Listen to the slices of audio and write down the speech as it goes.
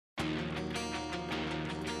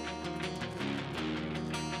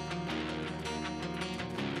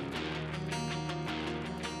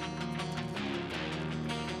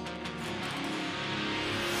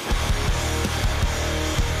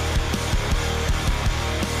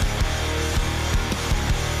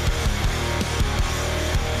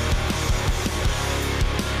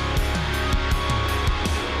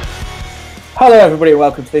Hello everybody,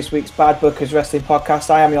 welcome to this week's Bad Bookers Wrestling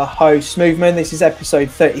Podcast. I am your host, Smoothman. This is episode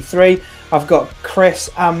 33. I've got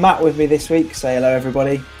Chris and Matt with me this week. Say hello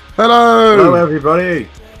everybody. Hello! Hello everybody!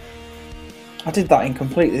 I did that in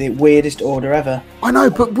completely the weirdest order ever. I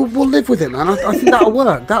know, but we'll live with it, man. I think that'll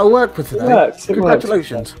work. That'll work for today. It works.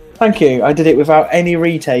 Congratulations. Thank you. I did it without any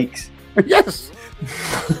retakes. Yes!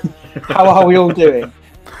 How are we all doing?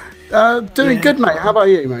 Doing good, mate. How about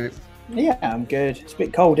you, mate? Yeah, I'm good. It's a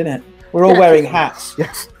bit cold, isn't it? We're all wearing hats.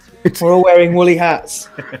 Yes. We're all wearing woolly hats.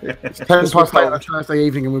 It's 10 past 8 on a Thursday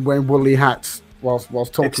evening and we're wearing woolly hats whilst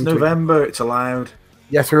talking It's November, it's allowed.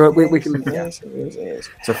 Yes, we can... Yes, it is.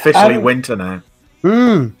 It's officially winter now.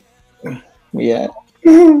 Yeah.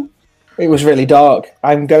 It was really dark.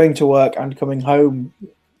 I'm going to work and coming home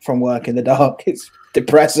from work in the dark. It's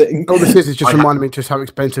depressing. All this is just reminding me just how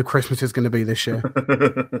expensive Christmas is going to be this year.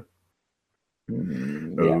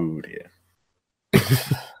 Oh dear.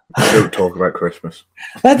 Don't talk about Christmas.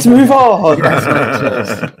 Let's move on.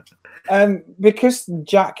 Because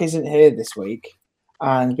Jack isn't here this week,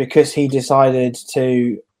 and because he decided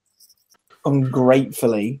to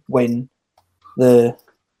ungratefully win the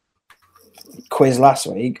quiz last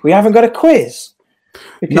week, we haven't got a quiz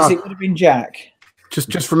because it would have been Jack.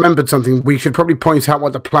 Just remembered something. We should probably point out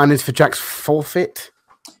what the plan is for Jack's forfeit.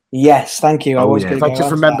 Yes, thank you. I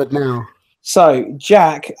just remembered now. So,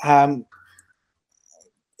 Jack,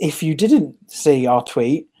 if you didn't see our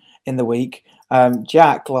tweet in the week,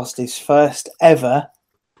 Jack lost his first ever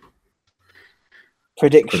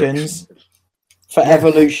predictions for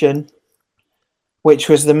Evolution, which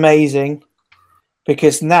was amazing,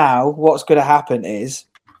 because now what's going to happen is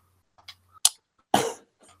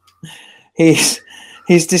he's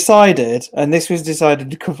decided, and this was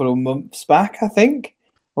decided a couple of months back, I think,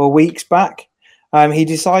 or weeks back. He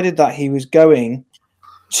decided that he was going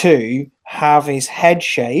to have his head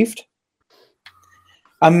shaved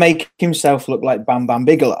and make himself look like Bam Bam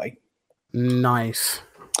Bigelow. Nice.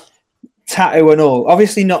 Tattoo and all.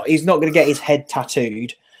 Obviously not. He's not going to get his head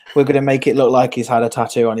tattooed. We're going to make it look like he's had a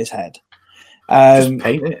tattoo on his head. Just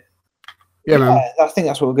paint it. Yeah, man. I think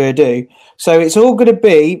that's what we're going to do. So it's all going to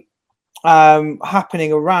be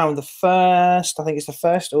happening around the first, I think it's the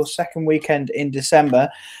first or second weekend in December.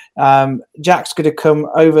 Jack's going to come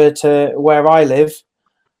over to where I live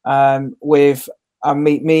with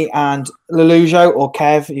meet me and Lelujo, or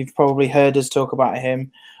Kev. You've probably heard us talk about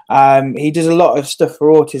him. He does a lot of stuff for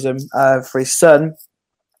autism for his son.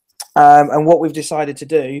 And what we've decided to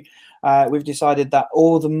do, we've decided that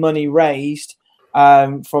all the money raised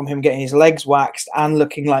from him getting his legs waxed and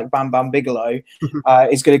looking like Bam Bam Bigelow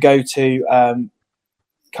is going to go to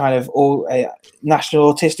kind of all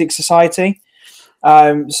National Autistic Society.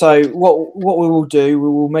 So what we will do, we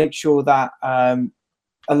will make sure that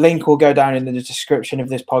a link will go down in the description of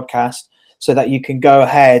this podcast so that you can go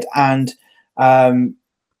ahead and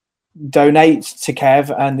donate to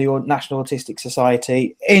Kev and the National Autistic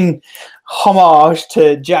Society in homage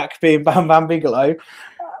to Jack being Bam Bam Bigelow.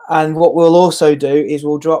 And what we'll also do is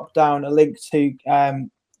we'll drop down a link to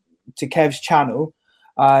Kev's channel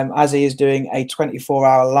as he is doing a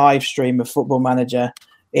 24-hour live stream of Football Manager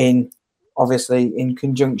obviously in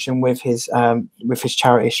conjunction with his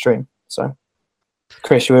charity stream. So,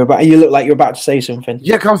 Chris, you look like you're about to say something.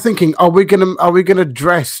 Yeah, I was thinking, are we gonna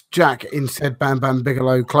dress Jack in said Bam Bam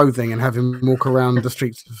Bigelow clothing and have him walk around the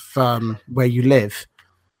streets of where you live?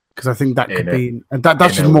 Because I think that could be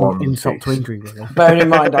that's just more insult to injury. Really. Bearing in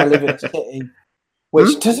mind, I live in a city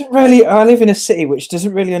which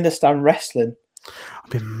doesn't really understand wrestling.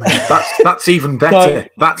 That's even better.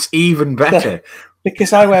 That's even better.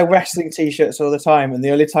 Because I wear wrestling t-shirts all the time, and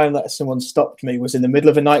the only time that someone stopped me was in the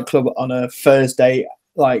middle of a nightclub on a Thursday,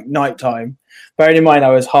 like nighttime. Bearing in mind I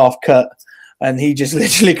was half cut, and he just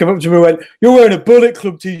literally came up to me and went, "You're wearing a Bullet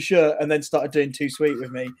Club t-shirt," and then started doing Too Sweet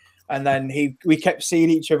with me. And then we kept seeing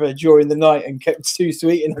each other during the night and kept Too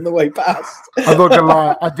Sweeting on the way past. I'm not gonna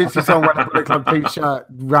lie, I did see someone wearing a Bullet Club t-shirt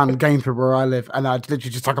around Gainsborough where I live, and I literally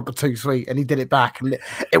just took up a Too Sweet, and he did it back, and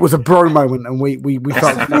it was a bro moment, and we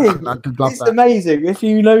felt it's amazing. If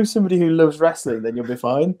you know somebody who loves wrestling, then you'll be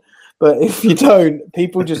fine. But if you don't,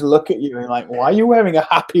 people just look at you and like, why are you wearing a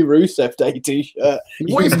Happy Rusev Day t-shirt?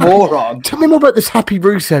 You moron. Tell me more about this Happy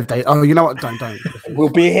Rusev Day. Oh, you know what? Don't. We'll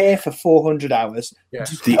be here for 400 hours. Yeah.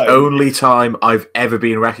 The only time I've ever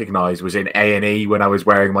been recognised was in A&E when I was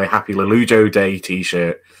wearing my Happy Lelujo Day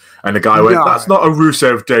t-shirt. And the guy went, "That's not a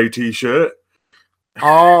Rusev Day t-shirt."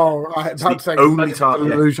 Oh, right. That's the only time. A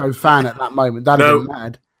Lelujo fan at that moment. That'd have been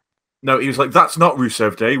mad. No, he was like, "That's not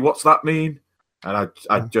Rusev Day. What's that mean?" And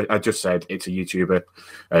I just said it's a YouTuber,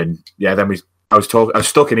 and yeah, then we I was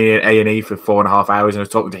stuck in A&E for 4.5 hours, and I was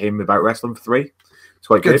talking to him about wrestling for 3. It's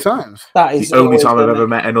quite good. Times. That is the only time I've ever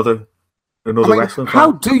met another wrestling fan.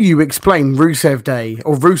 How do you explain Rusev Day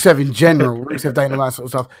or Rusev in general, Rusev Day and all that sort of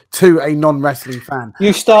stuff, to a non-wrestling fan?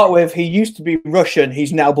 You start with, he used to be Russian,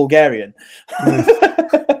 he's now Bulgarian.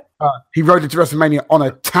 He rode into WrestleMania on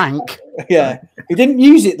a tank. Yeah, he didn't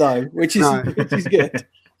use it though, which is good.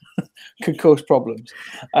 Could cause problems.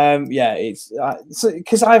 It's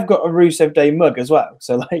because I've got a Rusev Day mug as well.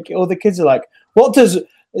 So like, all the kids are like, "What does?"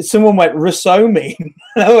 Someone went, "Rousseau" mean?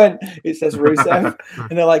 And I went, "It says Rusev,"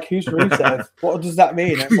 and they're like, "Who's Rusev? What does that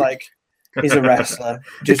mean?" It's like, he's a wrestler.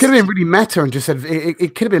 It could have been really meta and just said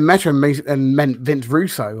it could have been meta and meant Vince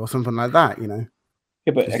Russo or something like that, you know.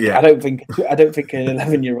 Yeah, but I don't think an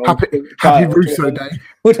 11-year-old happy Russo Day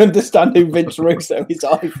would understand who Vince Russo is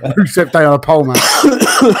either. Rusev Day on a pole match.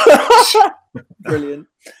 Brilliant.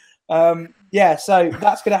 So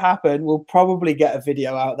that's going to happen. We'll probably get a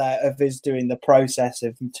video out there of us doing the process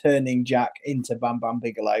of turning Jack into Bam Bam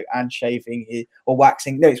Bigelow and shaving his or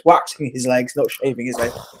waxing. No, it's waxing his legs, not shaving his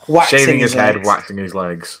legs. Shaving his head, waxing his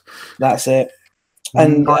legs. That's it.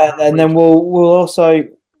 And then we'll also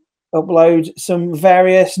upload some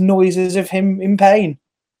various noises of him in pain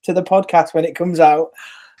to the podcast when it comes out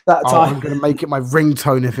that time. I'm going to make it my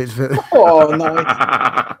ringtone if it's... Oh,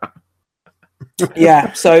 nice.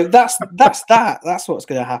 Yeah, so that's that. That's what's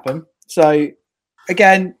going to happen. So,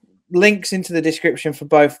 again, links into the description for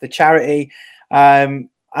both the charity and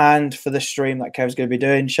for the stream that Kev's going to be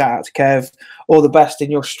doing. Shout out to Kev. All the best in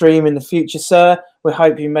your stream in the future, sir. We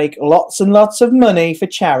hope you make lots and lots of money for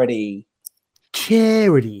charity.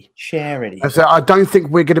 Charity. So I don't think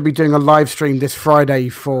we're going to be doing a live stream this Friday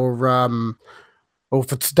for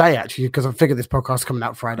today actually, because I figured this podcast is coming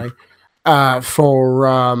out Friday for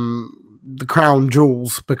the Crown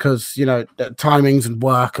Jewels, because you know timings and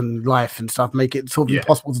work and life and stuff make it sort of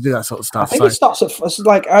impossible to do that sort of stuff. I think it starts at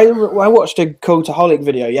like I watched a Cultaholic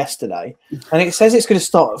video yesterday, and it says it's going to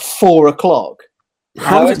start at 4:00.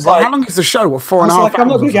 How long is the show? What, 4.5 hours? I'm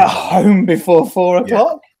not going to get home before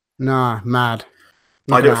 4:00. Nah, mad.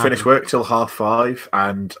 I don't finish work till 5:30,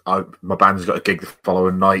 and my band's got a gig the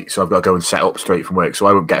following night, so I've got to go and set up straight from work. So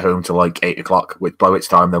I won't get home till like 8:00, by which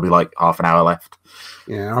time there'll be like half an hour left.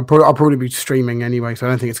 Yeah, I'll probably be streaming anyway, so I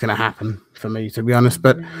don't think it's going to happen for me, to be honest.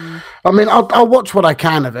 But I mean, I'll watch what I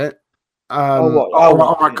can of it.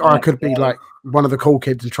 I could be like one of the cool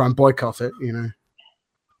kids and try and boycott it, you know.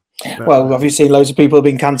 But, well, have you seen loads of people have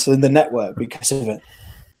been cancelling the network because of it?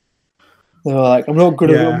 They're like, I'm going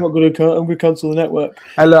to cancel the network.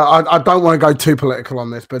 Hey, look, I don't want to go too political on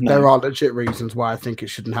this, but there are legit reasons why I think it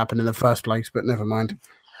shouldn't happen in the first place. But never mind.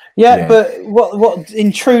 Yeah, but what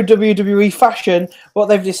in true WWE fashion, what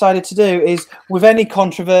they've decided to do is, with any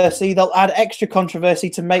controversy, they'll add extra controversy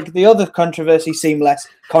to make the other controversy seem less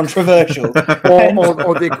controversial. or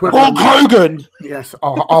the equivalent. Hulk Hogan. Yes,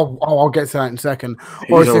 I'll get to that in a second.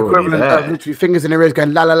 Or it's the equivalent of literally fingers in their ears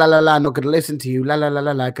going, la la la la la, not going to listen to you, la la la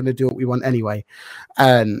la la, going to do what we want anyway.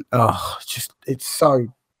 And it's so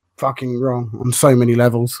fucking wrong on so many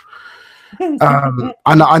levels.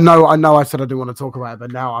 I know. I said I didn't want to talk about it,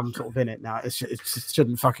 but now I'm sort of in it now. It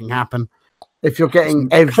shouldn't fucking happen. If you're getting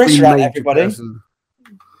every major person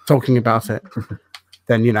talking about it,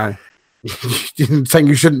 then you know, saying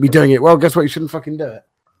you shouldn't be doing it. Well, guess what? You shouldn't fucking do it.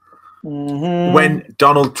 Mm-hmm. When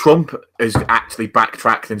Donald Trump has actually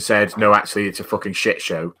backtracked and said, "No, actually, it's a fucking shit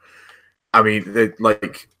show." I mean,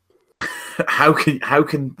 like, how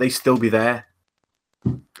can they still be there?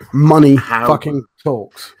 Money fucking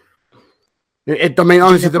talks. I mean,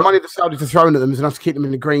 honestly, the money the Saudis are throwing at them is enough to keep them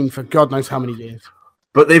in the green for God knows how many years.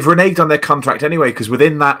 But they've reneged on their contract anyway, because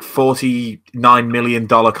within that $49 million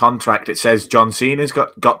contract, it says John Cena's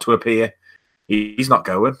got to appear. He's not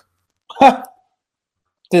going. Do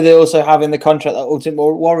they also have in the contract that Ultimate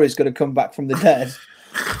Warrior is going to come back from the dead?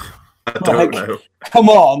 I don't know. Come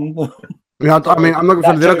on. Yeah, I mean, I'm not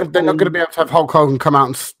going to. They're not going to be able to have Hulk Hogan come out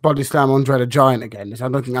and body slam Andre the Giant again. I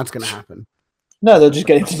don't think that's going to happen. No, they'll just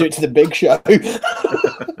get him to do it to the Big Show.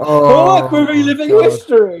 Look, we're reliving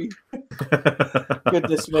history.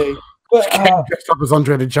 Goodness me. But, dressed up as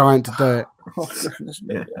Andre the Giant to do it. Oh, goodness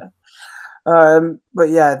me, yeah. But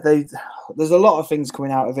yeah, there's a lot of things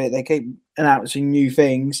coming out of it. They keep announcing new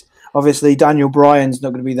things. Obviously, Daniel Bryan's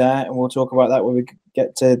not going to be there, and we'll talk about that when we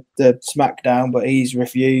get to the SmackDown, but he's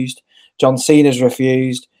refused. John Cena's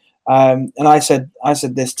refused. And I said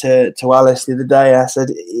this to Alice the other day. I said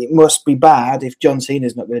it must be bad if John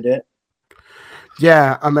Cena's not going to do it.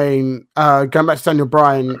 Yeah, I mean, going back to Daniel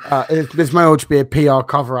Bryan, this may all just be a PR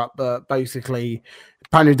cover-up, but basically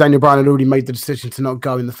apparently Daniel Bryan had already made the decision to not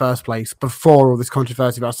go in the first place before all this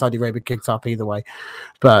controversy about Saudi Arabia kicked up either way.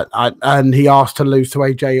 And he asked to lose to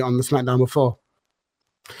AJ on the SmackDown before.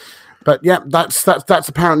 But yeah, that's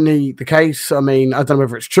apparently the case. I mean, I don't know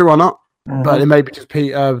whether it's true or not, but it may be just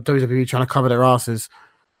WWE trying to cover their asses.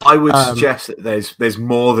 I would suggest that there's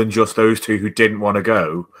more than just those two who didn't want to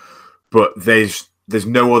go, but there's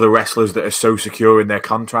no other wrestlers that are so secure in their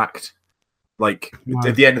contract. Like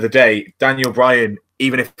at the end of the day, Daniel Bryan,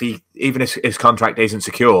 even if his contract isn't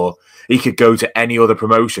secure, he could go to any other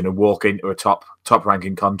promotion and walk into a top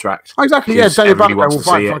ranking contract. Oh, exactly. Yeah, Daniel Bryan will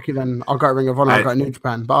fight. Fuck you, then I'll go to Ring of Honor. I'll go to New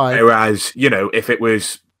Japan. Bye. Whereas if it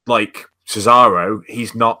was like Cesaro,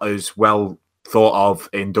 he's not as well thought of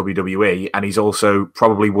in WWE, and he's also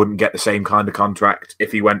probably wouldn't get the same kind of contract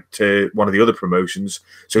if he went to one of the other promotions.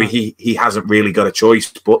 So he hasn't really got a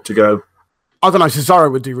choice but to go. I don't know.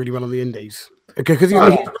 Cesaro would do really well on the Indies because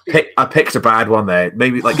I picked a bad one there.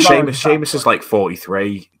 Maybe like Sheamus. Sheamus is like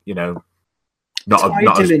 43. Not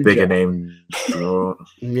as big a name.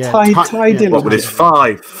 Yeah, Ty Dillinger. What with his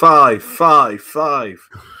 5? What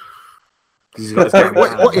is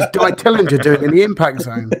Ty Dillinger doing in the Impact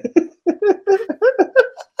Zone?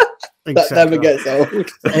 That never gets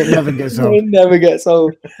old. It never gets old. It never gets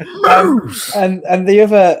old. And the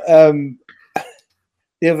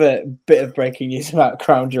other bit of breaking news about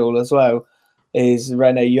Crown Jewel as well is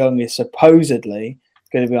Renee Young is supposedly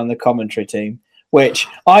going to be on the commentary team, which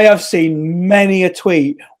I have seen many a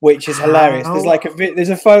tweet, which is hilarious. There's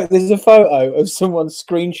a photo of someone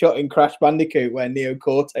screenshotting Crash Bandicoot where Neo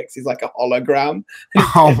Cortex is like a hologram.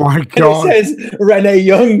 Oh my god! And it says Renee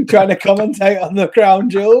Young trying to commentate on the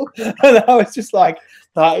Crown Jewel, and I was just like,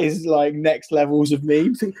 that is like next levels of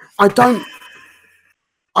memes. I don't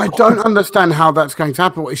understand how that's going to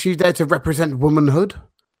happen. Is she there to represent womanhood?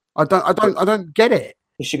 I don't get it.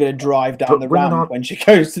 Is she going to drive down the ramp when she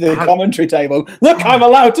goes to the commentary table? Look, I'm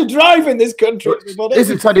allowed to drive in this country.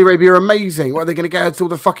 Isn't Saudi Arabia amazing? What, are they going to get her to all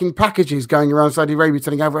the fucking packages going around Saudi Arabia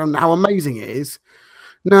telling everyone how amazing it is?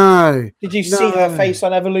 No. Did you see her face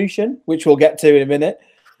on Evolution, which we'll get to in a minute?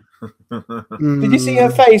 Did you see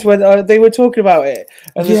her face when they were talking about it?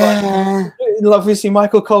 And obviously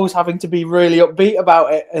Michael Cole's having to be really upbeat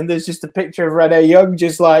about it, and there's just a picture of Renee Young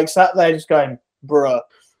just like sat there just going, bruh.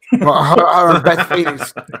 Her and Beth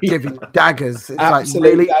Phoenix giving daggers. It's absolute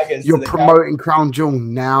like, really? Daggers. You're promoting Crown Jewel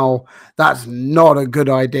now. That's not a good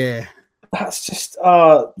idea. That's just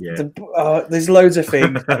there's loads of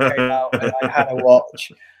things that came out and I had to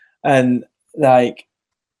watch, and like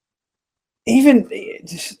even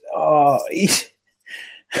just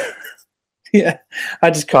yeah, I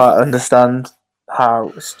just can't understand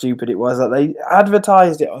how stupid it was that they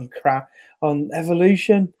advertised it on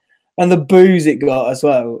Evolution. And the booze it got as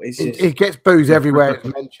well. It gets booze everywhere it's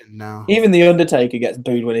mentioned now. Even The Undertaker gets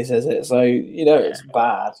booed when he says it. So, it's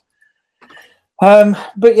bad.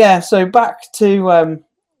 But yeah, so back to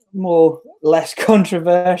less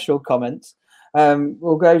controversial comments.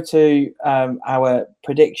 We'll go to our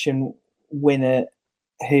prediction winner,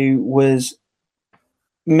 who was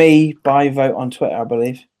me by vote on Twitter, I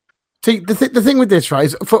believe. See, the thing with this, right,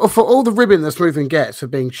 is for all the ribbon that Smoothen gets for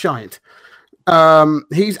being shite,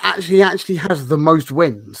 he actually has the most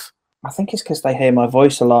wins. I think it's because they hear my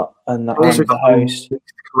voice a lot and I'm the host.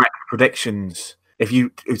 Correct predictions.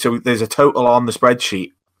 So there's a total on the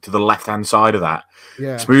spreadsheet to the left-hand side of that.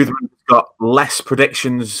 Yeah. Smoothman's got less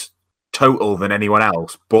predictions total than anyone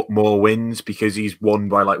else, but more wins because he's won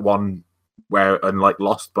by like one and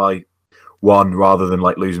lost by one rather than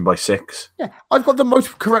like losing by 6. Yeah, I've got the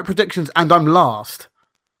most correct predictions and I'm last.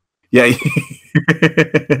 Yeah.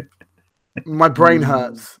 My brain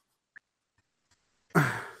hurts.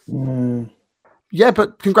 Yeah,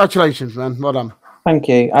 but congratulations, man. Well done. Thank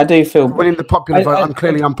you. I do feel winning the popular vote. I'm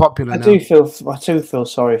clearly unpopular now. I do feel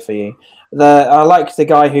sorry for you. I like the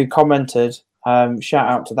guy who commented. Shout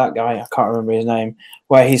out to that guy. I can't remember his name.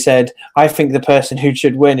 Where he said, "I think the person who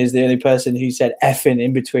should win is the only person who said effing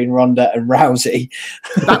in between Ronda and Rousey."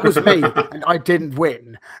 That was me, and I didn't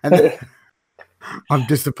win. And I'm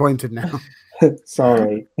disappointed now.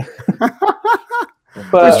 Sorry.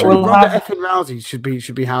 But Ronda effing Rousey should be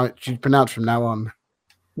how it should be pronounced from now on.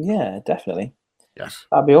 Yeah, definitely. Yes,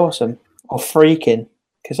 that'd be awesome. Or freaking,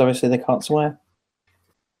 because obviously they can't swear.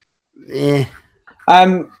 Yeah.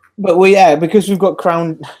 But because we've got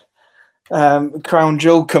Crown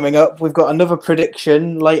Jewel coming up, we've got another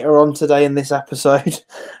prediction later on today in this episode.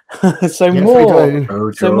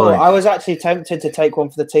 More. I was actually tempted to take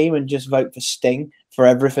one for the team and just vote for Sting for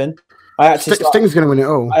everything. Sting's going to win it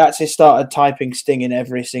all. I actually started typing Sting in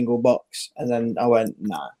every single box, and then I went,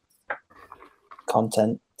 nah.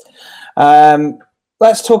 Content.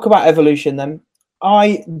 let's talk about Evolution then.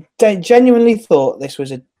 I genuinely thought this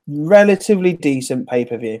was a relatively decent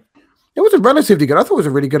pay-per-view. It wasn't relatively good. I thought it was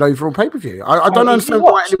a really good overall pay-per-view. I don't understand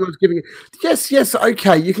why anyone's giving it. Yes,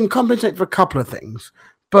 okay. You can compensate for a couple of things.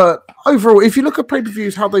 But overall, if you look at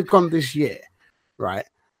pay-per-views, how they've gone this year, right?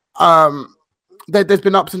 There's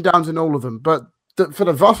been ups and downs in all of them. But for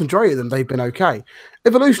the vast majority of them, they've been okay.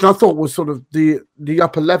 Evolution, I thought, was sort of the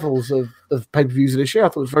upper levels of pay-per-views of this year. I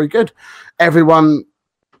thought it was very good. Everyone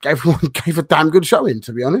gave a damn good showing,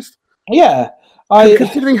 to be honest. Yeah.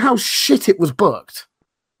 Considering how shit it was booked.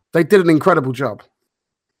 They did an incredible job.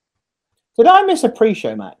 Did I miss a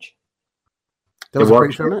pre-show match? There was a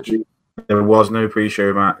pre-show match? There was no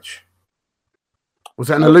pre-show match. Was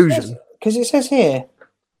that an illusion? Because it says here.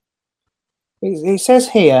 It says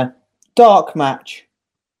here, dark match.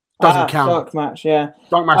 Doesn't count. Dark match, yeah.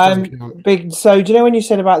 Dark match doesn't count. So do you know when you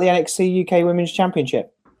said about the NXT UK Women's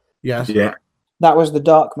Championship? Yes. Yeah. That was the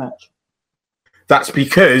dark match. That's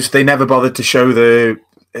because they never bothered to show the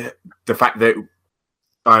fact that...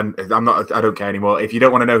 And I don't care anymore. If you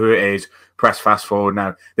don't want to know who it is, press fast forward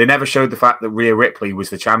now. They never showed the fact that Rhea Ripley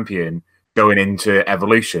was the champion going into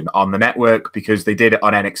Evolution on the network because they did it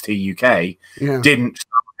on NXT UK. Yeah. Didn't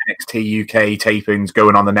stop NXT UK tapings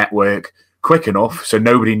going on the network quick enough, so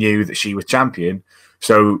nobody knew that she was champion.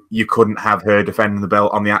 So you couldn't have her defending the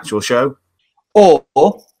belt on the actual show. Or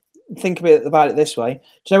think about it this way: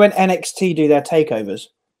 do you know when NXT do their takeovers?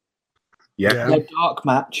 Yeah. The dark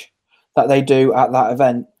match that they do at that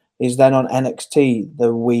event is then on NXT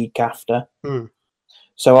the week after.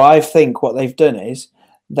 So I think what they've done is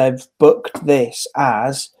they've booked this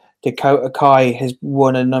as Dakota Kai has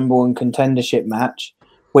won a #1 contendership match,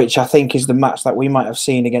 which I think is the match that we might have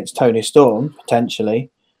seen against Toni Storm,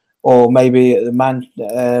 potentially, or maybe at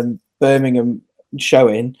the Birmingham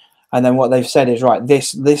showing. And then what they've said is, right,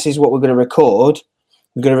 this is what we're going to record.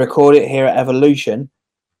 We're going to record it here at Evolution.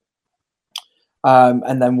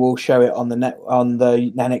 And then we'll show it on the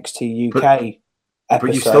NXT UK episode.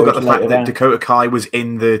 But you've still got the fact that Dakota Kai was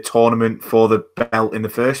in the tournament for the belt in the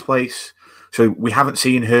first place. So we haven't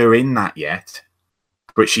seen her in that yet.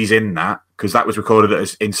 But she's in that because that was recorded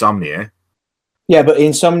as Insomnia. Yeah, but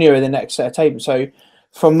Insomnia are the next set of tapes. So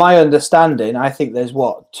from my understanding, I think there's 2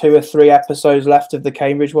 or 3 episodes left of the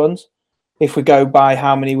Cambridge ones. If we go by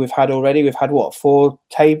how many we've had already, we've had 4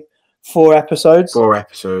 episodes? 4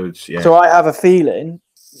 episodes, yeah. So I have a feeling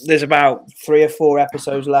there's about 3 or 4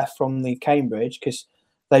 episodes left from the Cambridge because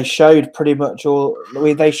they showed pretty much all.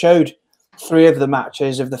 They showed 3 of the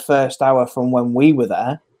matches of the first hour from when we were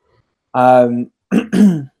there.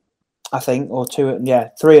 I think, or 2,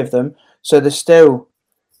 3 of them. So there's still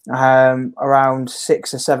around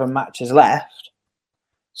 6 or 7 matches left.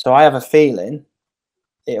 So I have a feeling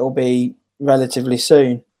it'll be relatively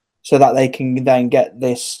soon so that they can then get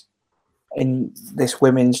this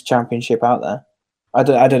women's championship out there. I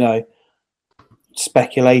don't know.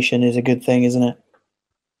 Speculation is a good thing, isn't it?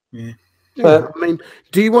 Yeah. But I mean,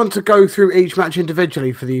 do you want to go through each match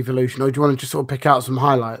individually for the Evolution, or do you want to just sort of pick out some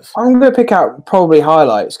highlights? I'm going to pick out probably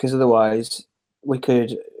highlights because otherwise we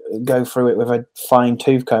could go through it with a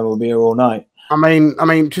fine-tooth comb. We'll be here all night. I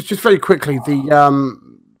mean, just very quickly, the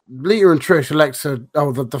Lita and Trish, Alexa,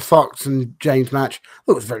 the Fox and James match,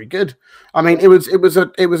 that was very good. I mean, it was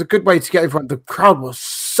a good way to get everyone. The crowd was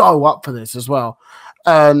so up for this as well.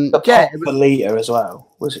 For Lita as well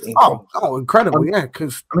was incredible. Incredible, yeah.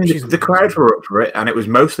 Because the crowd were up for it, and it was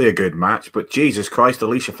mostly a good match. But Jesus Christ,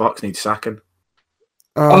 Alicia Fox needs sacking.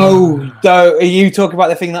 Are you talking about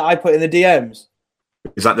the thing that I put in the DMs?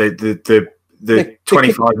 Is that the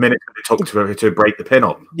 25 minutes that it took to break the pin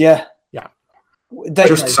up? Yeah.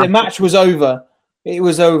 The match was over. It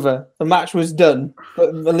was over. The match was done. But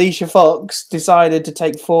Alicia Fox decided to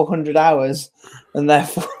take 400 hours, and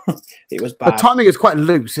therefore it was bad. The timing is quite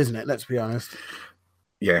loose, isn't it? Let's be honest.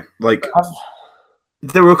 Yeah,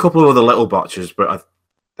 there were a couple of other little botches, but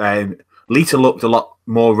Lita looked a lot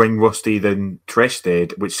more ring rusty than Trish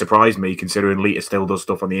did, which surprised me considering Lita still does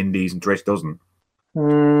stuff on the indies and Trish doesn't.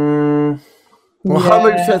 Well, her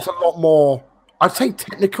moveset's a lot more, I'd say,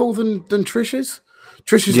 technical than Trish's.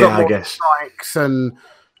 Trish's got more strikes and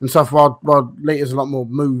stuff, while Lita's a lot more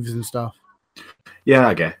moves and stuff. Yeah,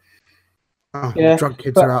 I get. Drunk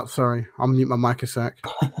kids are out. Sorry, I'll mute my mic a sec.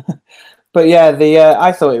 But yeah,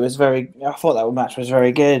 I thought that match was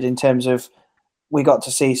very good in terms of we got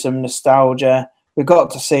to see some nostalgia. We got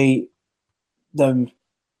to see them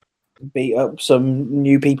beat up some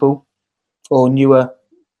new people or newer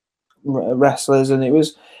wrestlers, and it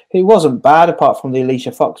wasn't bad apart from the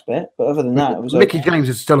Alicia Fox bit. But other than that, it was Mickie James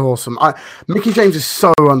is still awesome. Mickie James is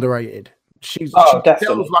so underrated. She definitely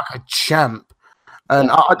feels like a champ. And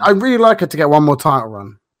I really like her to get one more title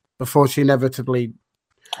run before she inevitably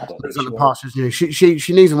moves on the pastures new.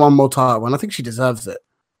 She needs one more title run. I think she deserves it.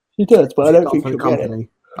 She does, but I don't think she'll get it.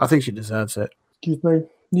 I think she deserves it. Excuse me.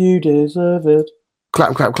 You deserve it.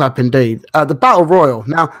 Clap, clap, clap, indeed. The Battle Royal.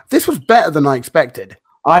 Now, this was better than I expected.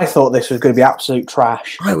 I thought this was going to be absolute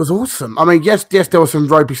trash. Oh, it was awesome. I mean, yes, there was some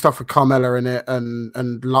ropey stuff with Carmella in it,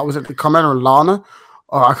 and was it Carmella and Lana?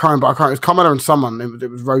 Oh, I can't remember. It was Carmella and someone. It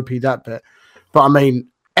was ropey, that bit. But I mean,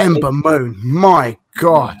 Ember Moon, my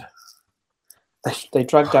God. They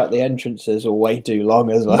dragged out the entrances way too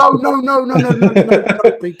long as well. No,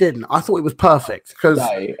 they didn't. I thought it was perfect because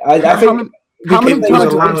I think. How many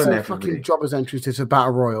times have we seen fucking jobbers entrances to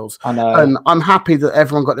Battle Royals? I know. And I'm happy that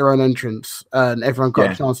everyone got their own entrance and everyone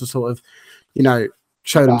got a chance to sort of,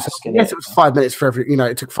 show themselves. Yes, it was 5 minutes for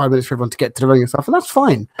it took 5 minutes for everyone to get to the ring and stuff, and that's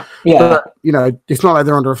fine. Yeah. But, it's not like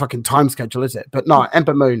they're under a fucking time schedule, is it? But no,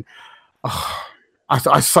 Ember Moon, I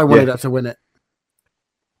so wanted her to win it.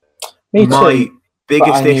 Me too. My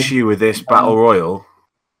biggest issue with this Battle Royal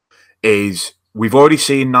is we've already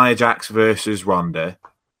seen Nia Jax versus Ronda.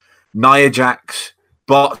 Nia Jax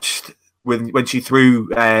botched when she threw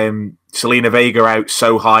Selena Vega out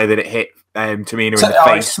so high that it hit Tamina in the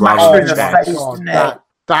face.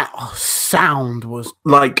 That sound was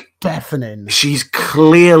deafening. She's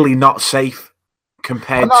clearly not safe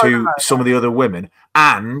compared to some of the other women,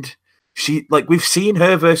 and we've seen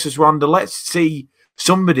her versus Ronda. Let's see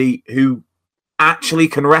somebody who actually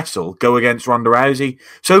can wrestle go against Ronda Rousey.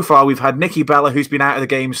 So far, we've had Nikki Bella, who's been out of the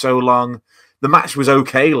game so long. The match was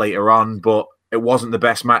okay later on, but it wasn't the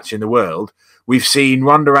best match in the world. We've seen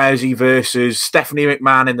Ronda Rousey versus Stephanie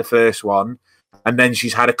McMahon in the first one, and then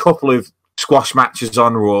she's had a couple of squash matches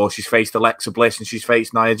on Raw. She's faced Alexa Bliss and she's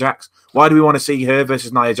faced Nia Jax. Why do we want to see her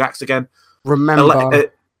versus Nia Jax again?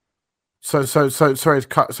 Remember, sorry to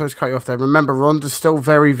cut you off there. Remember, Ronda's still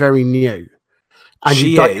very, very new, and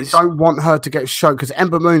you don't want her to get shown because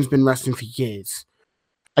Ember Moon's been wrestling for years,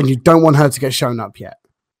 and you don't want her to get shown up yet.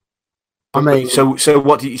 I mean, so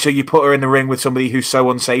you put her in the ring with somebody who's so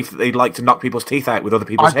unsafe that they'd like to knock people's teeth out with other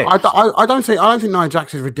people's hips? I don't think Nia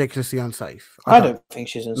Jax is ridiculously unsafe. I don't think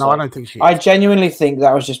she's unsafe. No, I don't think she is. I genuinely think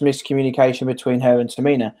that was just miscommunication between her and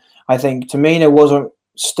Tamina. I think Tamina wasn't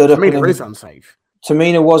stood up. Tamina is unsafe.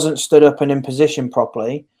 Tamina wasn't stood up and in position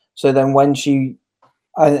properly. So then when she,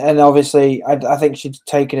 and obviously I think she'd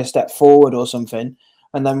taken a step forward or something.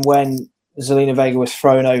 And then when Zelina Vega was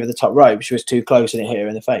thrown over the top rope, she was too close and it hit her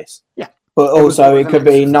in the face. Yeah. But also, it could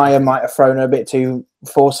be Nia might have thrown her a bit too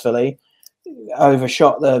forcefully,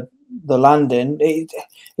 overshot the landing.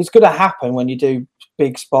 It's going to happen when you do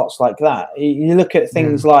big spots like that. You look at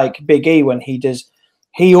things like Big E when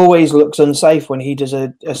he always looks unsafe when he does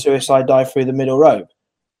a suicide dive through the middle rope.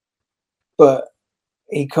 But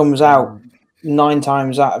he comes out 9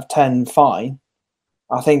 times out of 10 fine.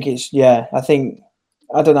 I think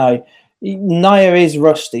I don't know. Nia is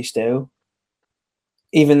rusty still,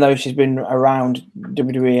 even though she's been around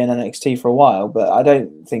WWE and NXT for a while, but I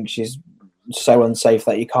don't think she's so unsafe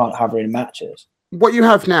that you can't have her in matches. What you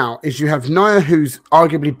have now is you have Nia, who's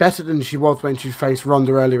arguably better than she was when she faced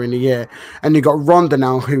Ronda earlier in the year, and you got Ronda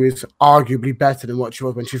now, who is arguably better than what she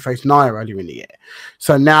was when she faced Nia earlier in the year.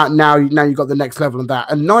 So now you got the next level of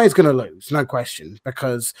that, and Nia's going to lose, no question,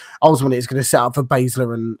 because ultimately it's going to set up for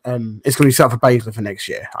Baszler, and it's going to be set up for Baszler for next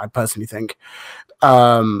year. I personally think.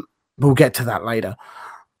 We'll get to that later.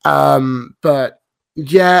 But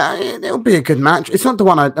yeah, it'll be a good match. It's not the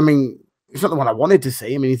one it's not the one I wanted to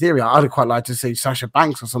see. I mean, in theory, I'd quite like to see Sasha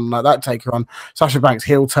Banks or something like that take her on. Sasha Banks'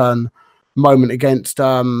 heel turn moment against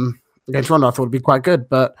Ronda, I thought would be quite good,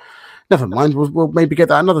 but never mind. We'll maybe get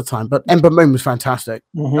that another time. But Ember Moon was fantastic,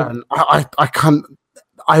 and I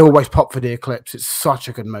always pop for the Eclipse. It's such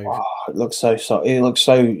a good move. Oh, it looks so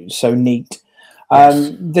neat. Yes.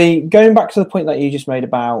 Going back to the point that you just made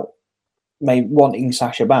about wanting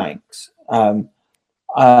Sasha Banks,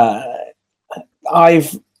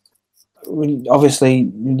 I've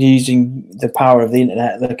obviously using the power of the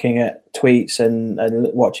internet, looking at tweets and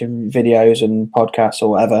watching videos and podcasts or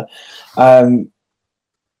whatever.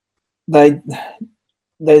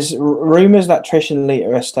 There's rumors that Trish and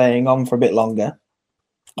Lita are staying on for a bit longer,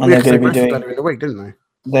 and they're going to be doing in the week, didn't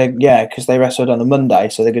they? Because they wrestled on the Monday,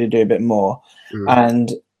 so they're going to do a bit more.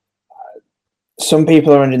 And some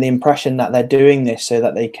people are under the impression that they're doing this so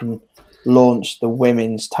that they can launch the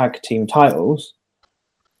women's tag team titles.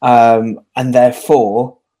 And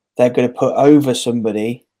therefore, they're going to put over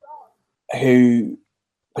somebody who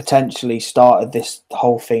potentially started this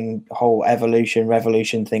whole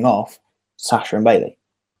revolution thing off, Sasha and Bayley.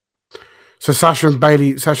 So Sasha and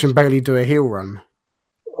Bayley do a heel run.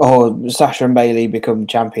 Or Sasha and Bayley become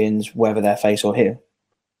champions, whether they're face or heel,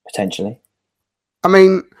 potentially. I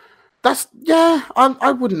mean,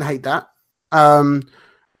 I wouldn't hate that. I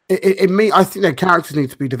think their characters need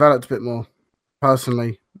to be developed a bit more,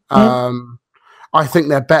 personally. I think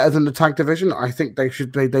they're better than the tag division. I think they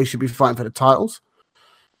should be fighting for the titles.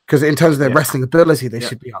 Because in terms of their wrestling ability, they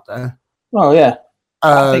should be up there. Oh, yeah.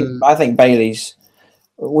 I think Bayley's...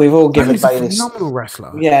 We've all given Bayley a phenomenal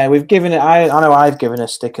wrestler. Yeah, we've given it. I know I've given a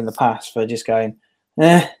stick in the past for just going,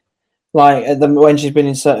 like when she's been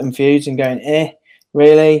in certain feuds and going,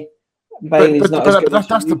 really. Bayley's not as good. But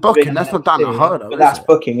that's the booking. That's not down the hurdle. But that's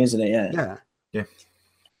booking, isn't it? Yeah. Yeah.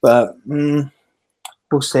 But we'll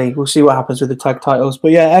see. We'll see what happens with the tag titles.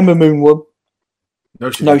 But yeah, Ember Moon won.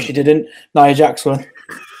 No, she didn't. Nia Jax won.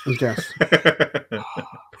 Yes.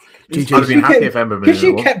 I'd have been happy if Ember Moon. Because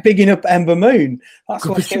you kept bigging up Ember Moon. That's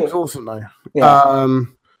what she was awesome, though. Yeah.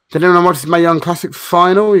 Did anyone watch the Mae Young Classic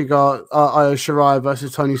final? You got Io Shirai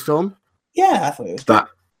versus Toni Storm. Yeah, I thought it was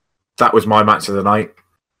that was my match of the night.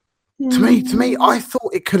 To me, I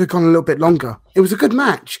thought it could have gone a little bit longer. It was a good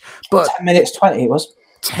match, but 10 minutes 20 it was.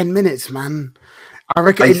 10 minutes, man. I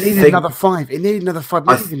reckon it needed another 5. It needed another 5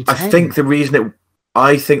 minutes. I think the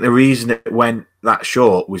reason it went that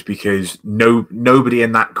short was because nobody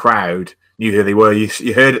in that crowd knew who they were.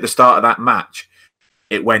 You heard at the start of that match,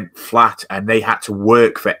 it went flat, and they had to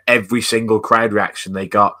work for every single crowd reaction they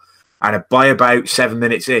got. And by about 7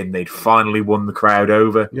 minutes in, they'd finally won the crowd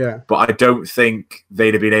over. Yeah. But I don't think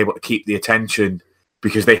they'd have been able to keep the attention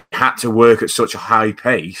because they had to work at such a high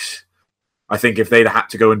pace. I think if they'd had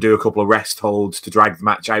to go and do a couple of rest holds to drag the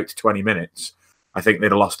match out to 20 minutes, I think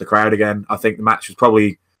they'd have lost the crowd again. I think the match was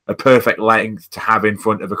probably a perfect length to have in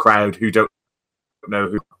front of a crowd who don't know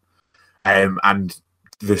who. And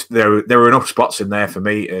there were enough spots in there for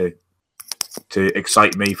me to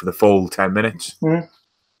excite me for the full 10 minutes. Mm.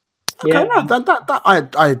 Yeah,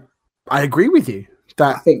 I agree with you.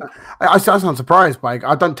 I sound surprised by it.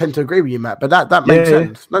 I don't tend to agree with you, Matt, but that makes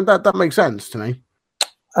sense. That makes sense to me.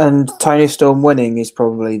 And Toni Storm winning is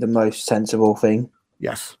probably the most sensible thing.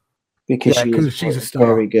 Yes. Because she's a star.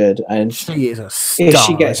 Very good. And she is a star. If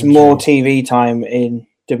she gets more TV time in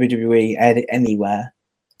WWE anywhere,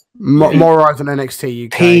 more eyes on NXT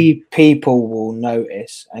UK, people will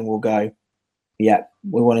notice and will go, yeah,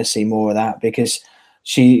 we want to see more of that, because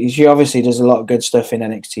she obviously does a lot of good stuff in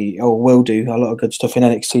NXT, or will do a lot of good stuff in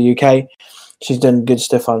NXT UK. She's done good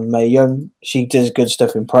stuff on Mae Young. She does good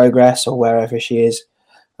stuff in Progress or wherever she is.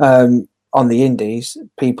 On the indies,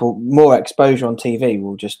 more exposure on TV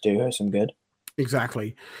will just do her some good.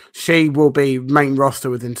 Exactly. She will be main roster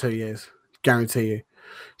within 2 years. Guarantee you.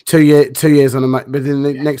 2 years within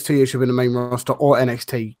the next 2 years, she'll be in the main roster or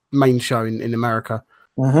NXT main show in America.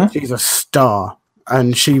 Mm-hmm. She's a star,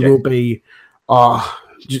 and she will be.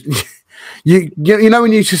 You know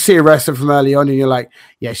when you just see a wrestler from early on, and you're like,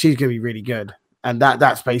 yeah, she's gonna be really good. And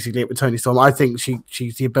that's basically it with Toni Storm. I think she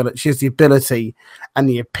has the ability and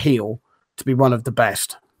the appeal to be one of the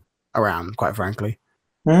best around, quite frankly.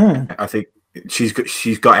 Mm. I think she's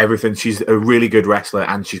got everything. She's a really good wrestler,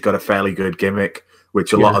 and she's got a fairly good gimmick,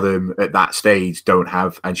 which a lot of them at that stage don't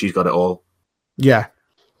have, and she's got it all. Yeah.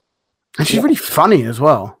 And she's really funny as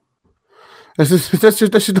well. Let's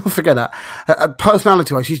just not forget that.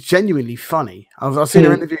 Personality-wise, she's genuinely funny. I've seen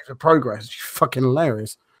her interviews for Progress. She's fucking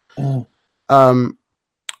hilarious. Mm.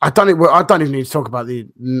 I don't even need to talk about the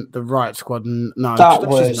Riot Squad. No, that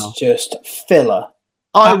was just filler.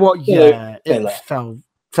 It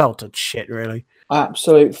felt to shit, really.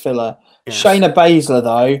 Absolute filler. Yes. Shayna Baszler,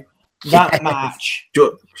 though, that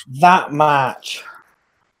match.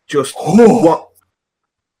 Just what?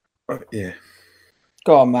 Yeah.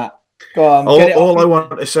 Go on, Matt. Go on. All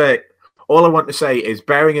I want to say is,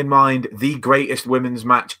 bearing in mind the greatest women's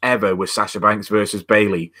match ever was Sasha Banks versus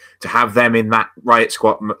Bayley, to have them in that Riot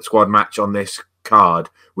Squad match on this card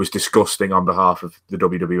was disgusting on behalf of the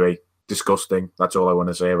WWE. Disgusting. That's all I want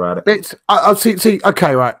to say about it. I'll see.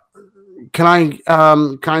 Okay, right. Can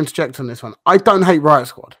I interject on this one? I don't hate Riot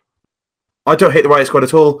Squad. I don't hate the Riot Squad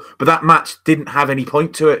at all, but that match didn't have any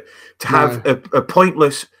point to it. To have a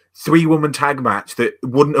pointless 3-woman tag match that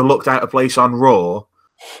wouldn't have looked out of place on Raw.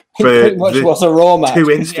 It pretty much was a Raw match.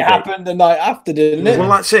 It happened the night after, didn't it? Well,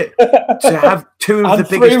 that's it. To have two of the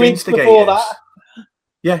biggest instigators.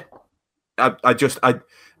 Yeah.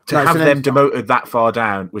 To have them demoted that far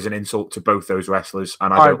down was an insult to both those wrestlers,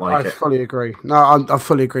 and I don't like it. I fully agree. No, I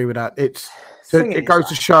fully agree with that. It goes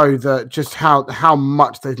to show that just how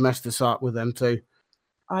much they've messed this up with them too.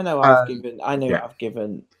 I know I've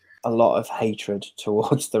given a lot of hatred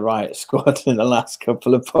towards the Riot Squad in the last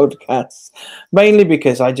couple of podcasts, mainly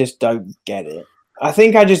because I just don't get it. I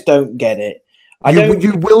think I just don't get it.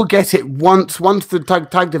 You will get it once the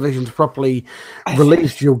tag division's properly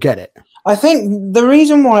released. You'll get it. I think the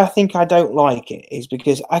reason why I think I don't like it is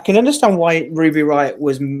because I can understand why Ruby Riott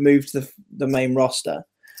was moved to the main roster.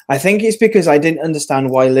 I think it's because I didn't understand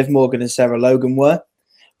why Liv Morgan and Sarah Logan were.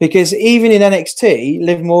 Because even in NXT,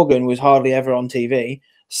 Liv Morgan was hardly ever on TV.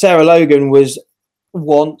 Sarah Logan was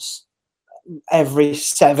once every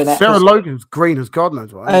 7 episodes. Sarah Logan's green as God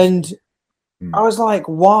knows why. And I was like,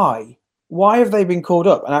 why? Why have they been called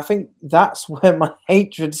up? And I think that's where my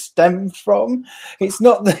hatred stems from. It's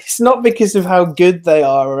not because of how good they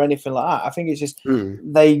are or anything like that. I think it's just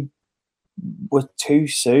they were too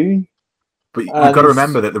soon. But you've got to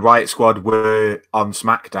remember that the Riot Squad were on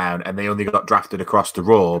SmackDown and they only got drafted across to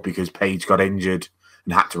Raw because Paige got injured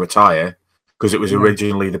and had to retire because it was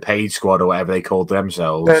originally the Paige Squad or whatever they called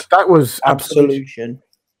themselves. That was Absolution.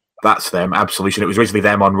 That's them, Absolution. It was originally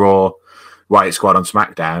them on Raw, Riot Squad on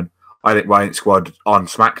SmackDown. I think Riot Squad on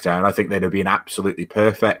SmackDown, I think they'd have been absolutely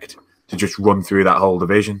perfect to just run through that whole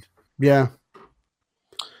division. Yeah.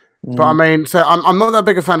 But I mean, so I'm not that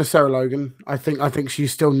big a fan of Sarah Logan. I think she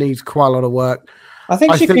still needs quite a lot of work. I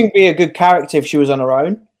think she can be a good character if she was on her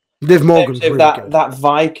own. Liv Morgan's really good. That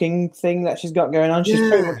Viking thing that she's got going on. She's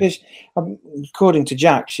because according to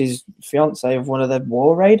Jack, she's fiance of one of the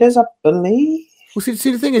War Raiders, I believe. Well,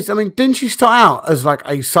 see, the thing is, I mean, didn't she start out as like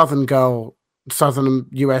a Southern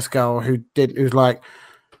US girl who was like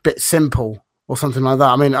a bit simple or something like that?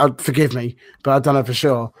 I mean, forgive me, but I don't know for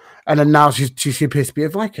sure. And then now she appears to be a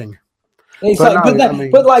Viking.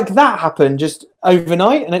 But like that happened just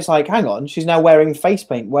overnight, and it's like, hang on, she's now wearing face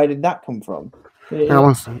paint. Where did that come from? Hang on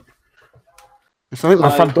one second. I think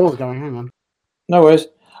my front door's going. Hang on. No worries.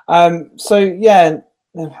 So yeah,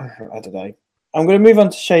 I don't know. I'm going to move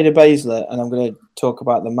on to Shayna Baszler, and I'm going to talk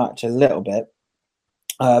about the match a little bit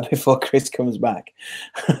before Chris comes back,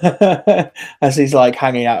 as he's like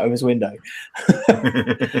hanging out of his window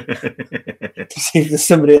to see if there's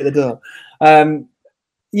somebody at the door. The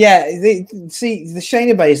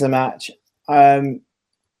Shayna Baszler match.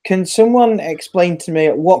 Can someone explain to me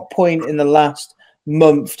at what point in the last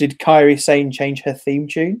month did Kairi Sane change her theme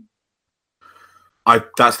tune?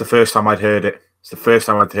 That's the first time I'd heard it. It's the first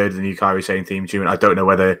time I'd heard the new Kairi Sane theme tune. I don't know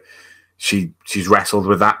whether she's wrestled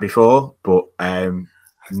with that before, but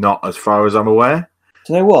not as far as I'm aware.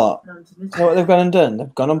 Do you know what? They've gone and done?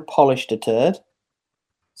 They've gone and polished a turd.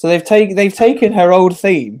 So they've taken her old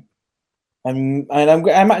theme, and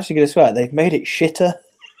I'm actually going to swear they've made it shitter.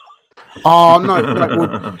 Oh no!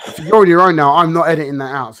 Well, you're on your own now. I'm not editing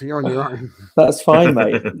that out, so you're on your own. That's fine,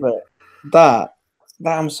 mate. But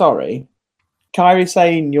that I'm sorry. Kairi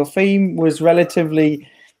Sane, your theme was relatively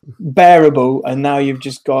bearable, and now you've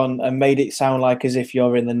just gone and made it sound like as if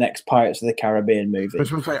you're in the next Pirates of the Caribbean movie.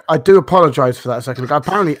 I do apologise for that a second ago.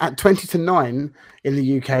 Apparently, at 20 to 9 in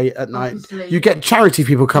the UK at night, you get charity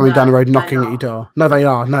people coming down the road knocking at your door. No, they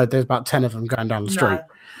are. No, there's about 10 of them going down the street.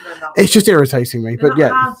 It's just irritating me, but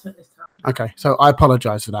yeah. Okay, so I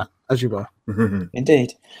apologise for that, as you were.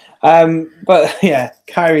 Indeed. But yeah,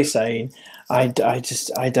 Kairi Sane, I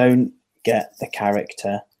don't get the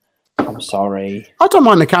character. I'm sorry. I don't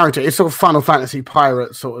mind the character. It's sort of Final Fantasy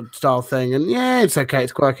pirate sort of style thing, and yeah, it's okay.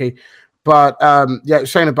 It's quirky, but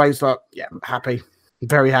Shayna Baszler, happy,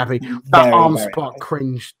 very happy. That arm spot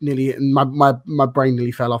cringed nearly. My brain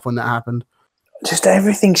nearly fell off when that happened. Just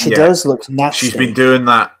everything she does looks nasty. She's been doing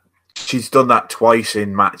that. She's done that twice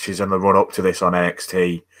in matches in the run up to this on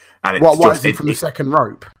NXT, and it's what is it from the second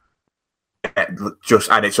rope? And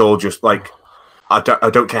it's all just like I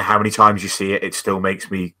don't care how many times you see it, it still makes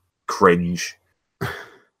me cringe.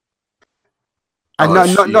 And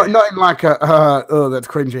not in like a that's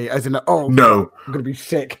cringy, as in no, I'm gonna be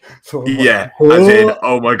sick. Sort of as in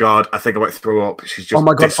oh my god, I think I might throw up. She's just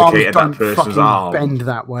desiccated that person's arm. Bend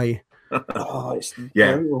that way. It's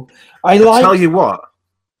brutal. I tell you what.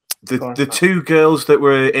 The two girls that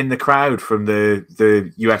were in the crowd from the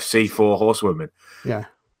UFC 4 Horsewomen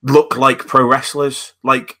look like pro wrestlers,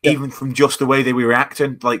 even from just the way they were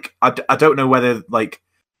reacting. Like I don't know whether I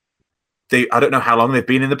don't know how long they've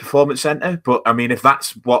been in the Performance Center, but I mean if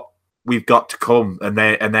that's what we've got to come and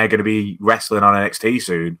they're going to be wrestling on NXT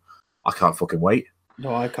soon, I can't fucking wait.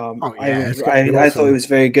 No, I can't. Oh, yeah, I thought it was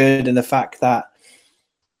very good, and the fact that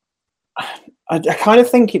I kind of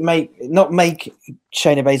think it not make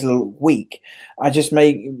Shayna Baszler look weak.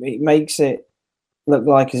 It makes it look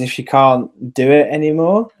like as if she can't do it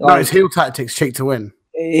anymore. No, it's heel tactics, cheek to win.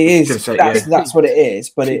 It is. That's what it is.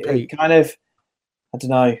 But it kind of, I don't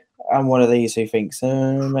know. I'm one of these who thinks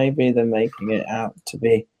maybe they're making it out to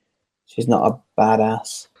be she's not a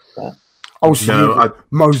badass. But Oh, she's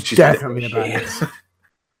definitely a badass.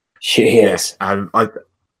 She is. I'm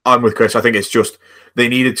with Chris. I think it's just they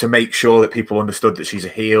needed to make sure that people understood that she's a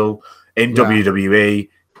heel in WWE.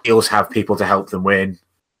 Heels have people to help them win,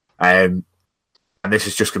 and this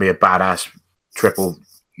is just going to be a badass triple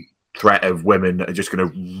threat of women that are just going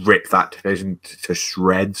to rip that division to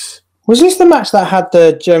shreds. Was this the match that had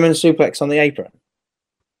the German suplex on the apron?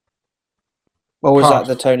 Or was that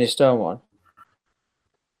the Toni Storm one?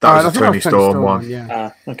 That was the Toni Storm one.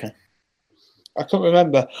 Yeah. Okay. I can't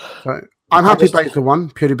remember. So, I'm happy Baker won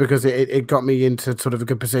purely because it got me into sort of a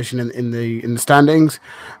good position in the standings.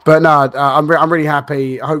 But no, I'm really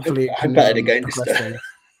happy. Hopefully, it can better against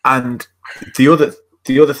And the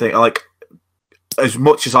other thing, like, as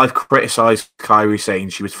much as I've criticised Kairi saying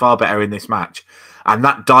she was far better in this match, and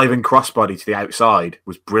that diving crossbody to the outside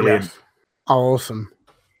was brilliant. Yes. Oh, awesome!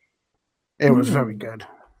 It was very good.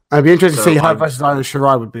 I'd be interested to see how versus Io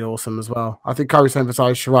Shirai would be awesome as well. I think Kairi saying versus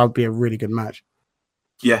Io Shirai would be a really good match.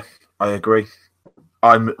 Yeah, I agree.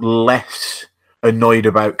 I'm less annoyed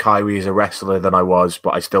about Kairi as a wrestler than I was,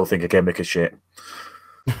 but I still think a gimmick is shit.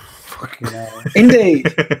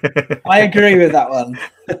 Indeed. I agree with that one.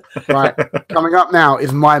 Right. Coming up now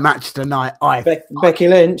is my match tonight. Becky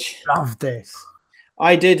Lynch. Love this.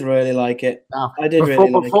 I did really like it. Now,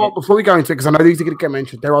 Before we go into it, because I know these are going to get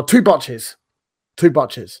mentioned, there are two botches.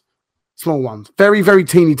 Small ones. Very, very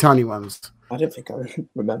teeny tiny ones. I don't think I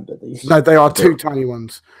remember these. No, they are two tiny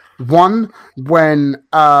ones. One, when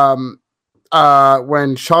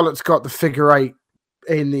Charlotte's got the figure eight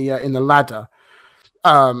in the ladder,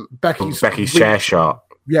 Becky's chair shot.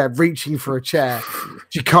 Yeah, reaching for a chair.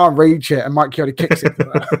 She can't reach it, and Mike Chioda kicks it for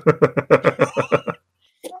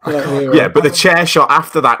her. Yeah, but the chair shot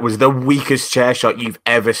after that was the weakest chair shot you've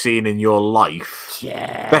ever seen in your life.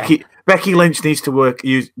 Yeah. Becky Lynch needs to work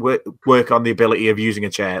on the ability of using a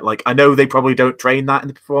chair. Like, I know they probably don't train that in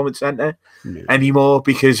the Performance Center anymore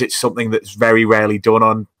because it's something that's very rarely done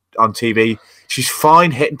on TV. She's fine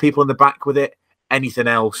hitting people in the back with it. Anything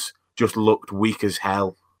else just looked weak as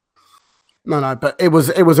hell. No, but it was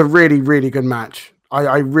a really, really good match.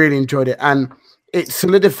 I really enjoyed it, and it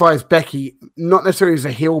solidifies Becky not necessarily as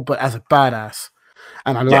a heel, but as a badass,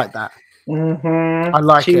 and I like that. Mm-hmm. I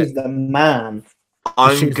like it. She's the man.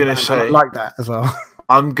 I'm gonna say I like that as well.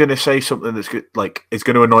 I'm gonna say something that's good, like it's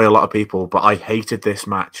going to annoy a lot of people, but I hated this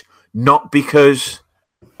match not because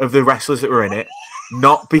of the wrestlers that were in it,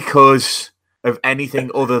 not because of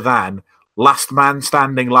anything other than last man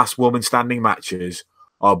standing, last woman standing matches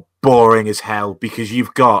are boring as hell because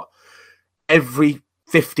you've got every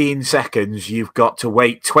 15 seconds you've got to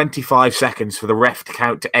wait 25 seconds for the ref to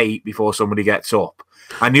count to 8 before somebody gets up.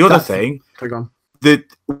 And the other thing,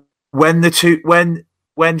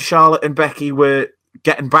 when Charlotte and Becky were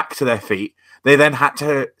getting back to their feet, they then had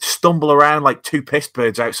to stumble around like two pissed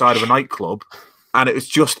birds outside of a nightclub, and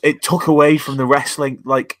it took away from the wrestling.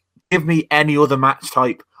 Like, give me any other match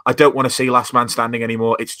type. I don't want to see Last Man Standing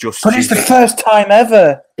anymore. It's just. But it's the first time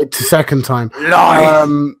ever. It's the second time.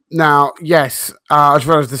 Now, yes, as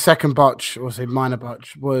well as the second botch, or say minor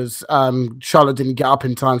botch, was Charlotte didn't get up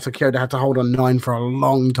in time, so Chioda had to hold on 9 for a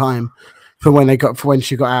long time for when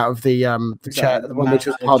she got out of the chair, the one which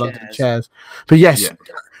was held onto the chairs. But yes. Yeah.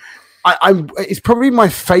 It's probably my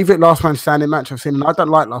favorite Last Man Standing match I've seen, and I don't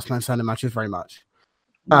like Last Man Standing matches very much.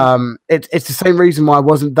 It's the same reason why I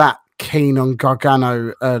wasn't that keen on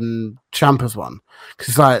Gargano and Ciampa's one,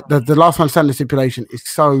 because like the Last Man Standing stipulation is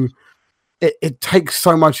so it takes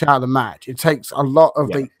so much out of the match. It takes a lot of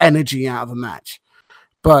the energy out of the match,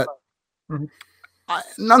 but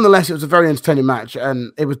nonetheless, it was a very entertaining match,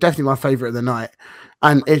 and it was definitely my favorite of the night.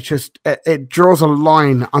 And it draws a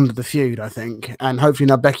line under the feud, I think, and hopefully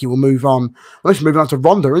now Becky will move on. Well, she's moving on to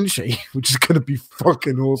Ronda, isn't she? Which is going to be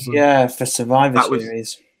fucking awesome. Yeah, for Survivor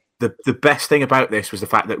Series. The best thing about this was the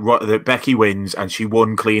fact that Becky wins and she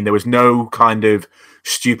won clean. There was no kind of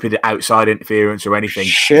stupid outside interference or anything.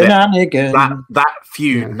 Shenanigans. That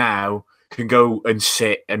feud now can go and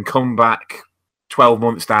sit and come back 12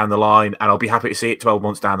 months down the line, and I'll be happy to see it 12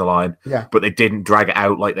 months down the line. Yeah. But they didn't drag it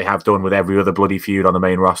out like they have done with every other bloody feud on the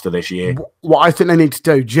main roster this year. What I think they need to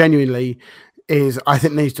do, genuinely, is I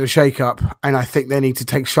think they need to do a shake-up, and I think they need to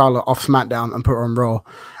take Charlotte off SmackDown and put her on Raw,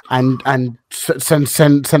 and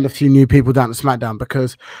send a few new people down to SmackDown,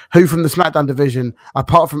 because who from the SmackDown division,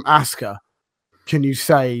 apart from Asuka, can you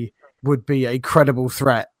say would be a credible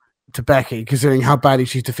threat to Becky, considering how badly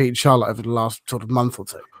she's defeated Charlotte over the last sort of month or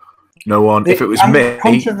two? No one. If it was me,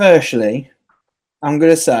 controversially, I'm going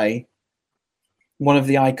to say one of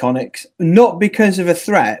the Iconics, not because of a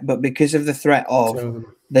threat, but because of the threat of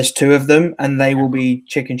there's two of them, and they will be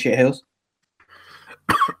chicken shit heels.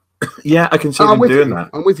 Yeah, I can see them doing that.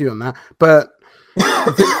 I'm with you on that, but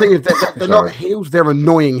the thing is, they're not heels. They're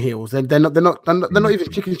annoying heels. They're not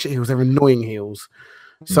even chicken shit heels. They're annoying heels.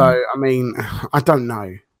 So I mean, I don't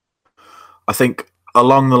know. I think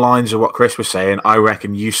along the lines of what Chris was saying, I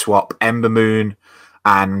reckon you swap Ember Moon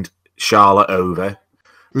and Charlotte over.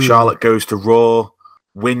 Charlotte goes to Raw,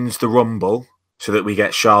 wins the Rumble, so that we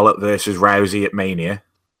get Charlotte versus Rousey at Mania,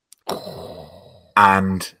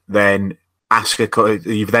 and then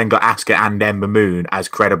you've then got Asuka and Ember Moon as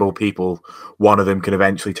credible people. One of them can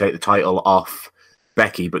eventually take the title off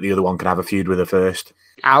Becky, but the other one can have a feud with her first.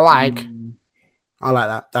 I like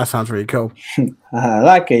that. That sounds really cool. I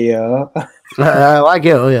like it, yo. I like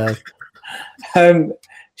it, yeah.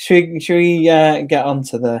 Should we get on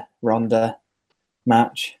to the Ronda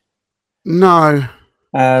match? No.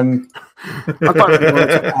 It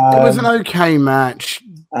was an okay match.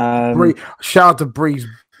 Shout out to Bree's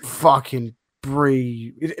fucking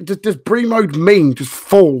Bree. Does Bree mode mean just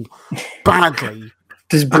fall badly?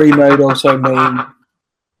 Does Bree mode also mean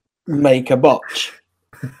make a botch?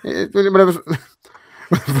 Whenever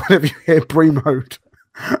you hear Bree mode,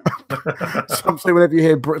 whenever you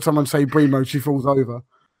hear someone say Bree mode, she falls over.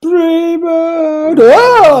 Bree mode.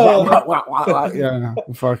 Oh! Yeah,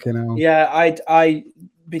 fucking hell. Yeah, I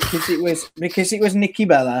because it was Nikki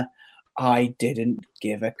Bella, I didn't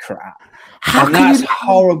give a crap. And that's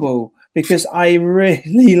horrible because I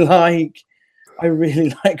really like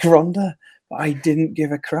Ronda, but I didn't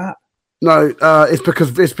give a crap. No, it's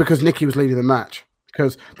because Nikki was leading the match.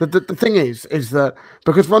 Because the thing is that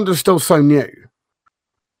because Ronda's still so new,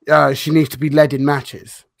 she needs to be led in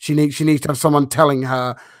matches. She needs to have someone telling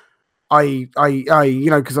her,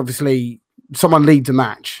 because obviously someone leads a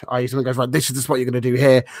match. Someone goes, right, this is what you're going to do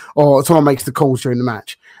here, or someone makes the calls during the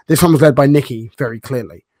match. This one was led by Nikki very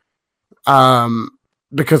clearly.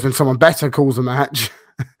 Because when someone better calls a match,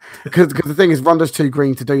 because the thing is, Ronda's too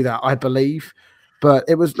green to do that, I believe. But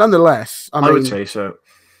it was nonetheless. I would say so.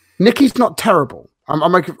 Nikki's not terrible.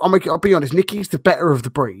 I'll be honest. Nikki's the better of the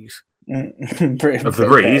Breeze. Of the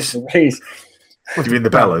Breeze? Do you mean the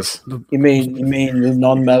Bellas? You mean the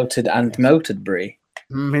non-melted and melted Brie?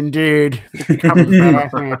 Indeed.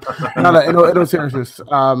 No, in all seriousness,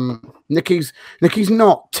 Nikki's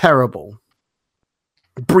not terrible.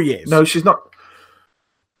 Brie is. No, she's not.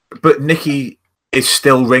 But Nikki is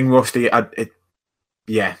still ring rusty.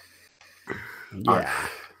 Yeah.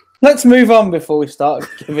 Let's move on before we start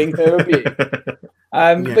giving her abuse.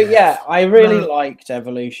 But yeah, I really liked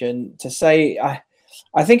Evolution. To say, I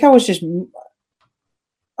think I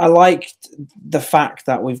liked the fact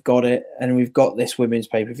that we've got it and we've got this women's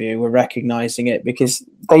pay-per-view. We're recognizing it because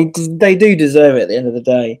they do deserve it at the end of the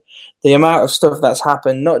day. The amount of stuff that's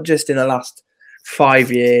happened, not just in the last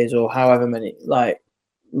 5 years or however many, like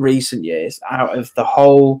recent years, out of the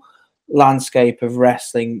whole landscape of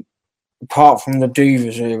wrestling, apart from the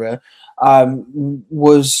Divas era,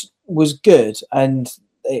 was good. And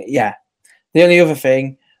the only other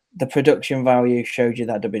thing, the production value showed you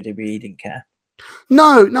that WWE didn't care.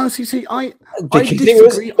 No. See, I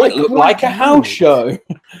disagree. It looked like a house show.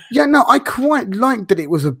 Yeah, no, I quite liked that it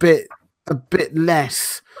was a bit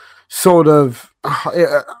less sort of.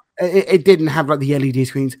 It didn't have like the LED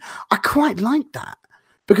screens. I quite liked that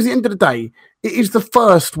because at the end of the day, it is the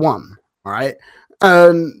first one, right?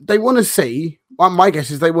 They want to see. Well, my guess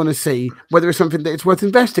is they want to see whether it's something that it's worth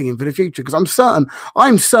investing in for the future. Because I'm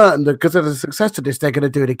certain that because of the success of this, they're going to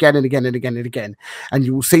do it again and again and again and again, and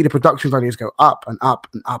you will see the production values go up and up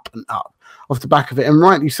and up and up off the back of it, and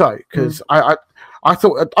rightly so. Because I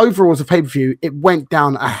thought overall as a pay-per-view, it went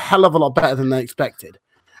down a hell of a lot better than they expected.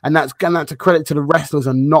 And that's a credit to the wrestlers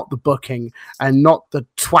and not the booking and not the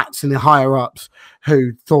twats in the higher ups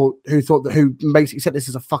who basically said this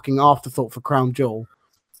is a fucking afterthought for Crown Jewel.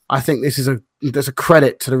 I think there's a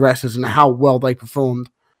credit to the wrestlers and how well they performed.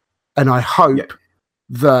 And I hope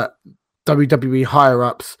that WWE higher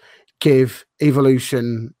ups give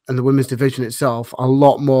Evolution and the women's division itself a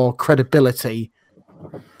lot more credibility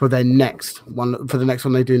for their next one, for the next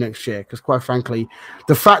one they do next year. Because quite frankly,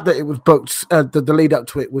 the fact that it was booked, the lead up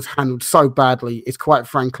to it was handled so badly, is quite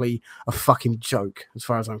frankly a fucking joke as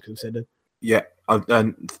far as I'm considered. Yeah,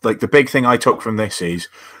 and like the big thing I took from this is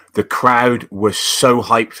the crowd was so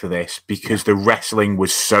hyped for this because the wrestling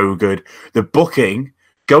was so good. The booking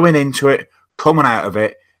going into it, coming out of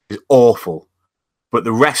it is awful. But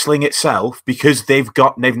the wrestling itself, because they've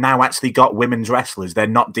now actually got women's wrestlers, they're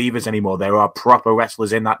not divas anymore. There are proper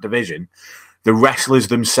wrestlers in that division. The wrestlers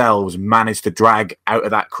themselves managed to drag out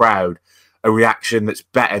of that crowd a reaction that's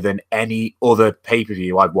better than any other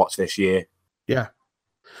pay-per-view I've watched this year. Yeah.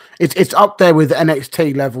 It's up there with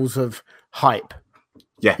NXT levels of hype.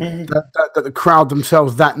 Yeah. That the crowd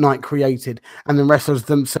themselves that night created, and the wrestlers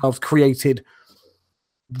themselves created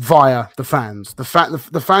via the fans.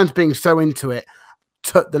 The fans being so into it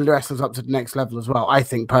took the wrestlers up to the next level as well, I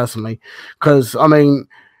think, personally. Because, I mean,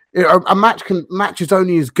 a match is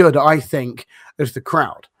only as good, I think, as the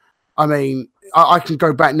crowd. I mean, I can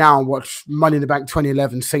go back now and watch Money in the Bank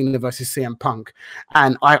 2011, Cena versus CM Punk,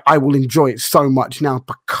 and I will enjoy it so much now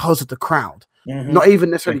because of the crowd. Mm-hmm. Not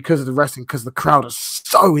even necessarily because of the wrestling, because the crowd is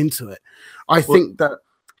so into it. I think that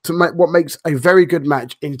what makes a very good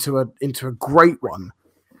match into a great one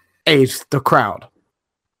is the crowd.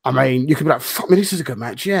 I mean, you can be like, "Fuck me, this is a good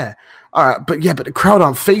match, yeah." But the crowd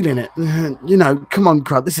aren't feeling it. You know, come on,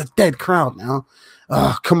 crowd. This is a dead crowd now.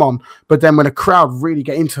 Come on. But then when a crowd really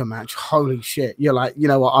get into a match, holy shit, you're like, you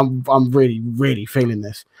know what? I'm really, really feeling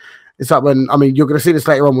this. It's like when, I mean, you're going to see this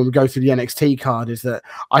later on when we go through the NXT card, is that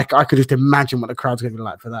I could just imagine what the crowd's going to be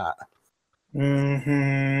like for that.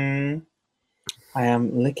 Mm-hmm. I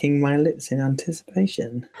am licking my lips in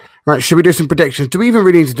anticipation. Right, should we do some predictions? Do we even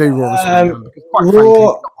really need to do Raw?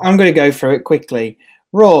 Raw, I'm going to go through it quickly.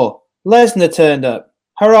 Raw, Lesnar turned up.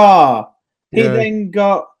 Hurrah! He then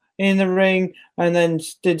got in the ring and then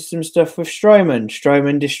did some stuff with Strowman.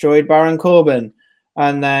 Strowman destroyed Baron Corbin.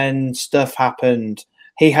 And then stuff happened.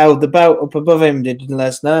 He held the belt up above him, did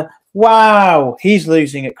Lesnar. Wow! He's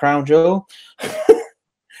losing at Crown Jewel.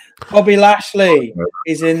 Bobby Lashley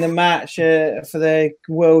is in the match for the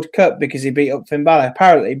World Cup because he beat up Finn Balor.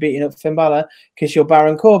 Apparently, beating up Finn Balor because your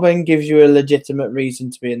Baron Corbin gives you a legitimate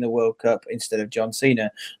reason to be in the World Cup instead of John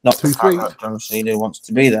Cena. Not the fact that John Cena wants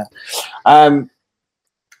to be there.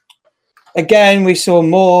 Again, we saw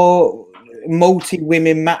more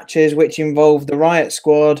multi-women matches which involved the Riot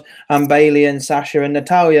Squad, and Bayley and Sasha and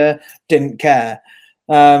Natalya didn't care.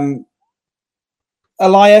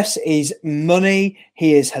 Elias is money.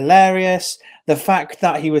 He is hilarious. The fact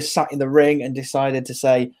that he was sat in the ring and decided to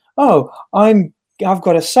say, "Oh, I've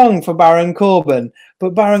got a song for Baron Corbin,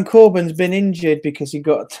 but Baron Corbin's been injured because he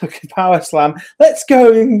took a power slam. Let's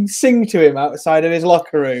go and sing to him outside of his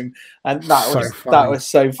locker room." And that was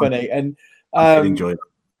so funny. And I enjoyed it.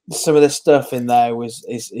 Some of the stuff in there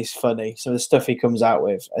is funny. Some of the stuff he comes out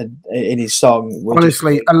with in his song.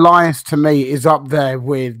 Honestly, Elias to me is up there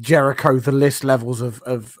with Jericho, the list levels of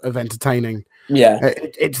entertaining. Yeah,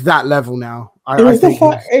 it's that level now. It was the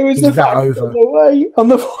fact on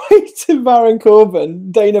the way to Baron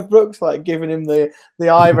Corbin, Dana Brooks like giving him the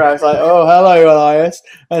eyebrows, like, "Oh, hello, Elias,"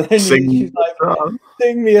 and then she's like,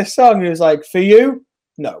 "Sing me a song." And he was like, "For you,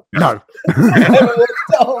 no."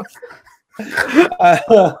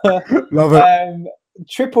 Love it.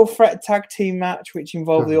 Triple threat tag team match, which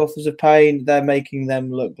involved the Authors of Pain. They're making them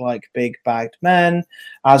look like big bagged men,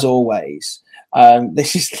 as always.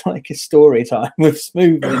 This is like a story time with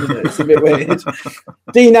Smooth, isn't it? It's a bit weird.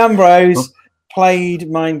 Dean Ambrose played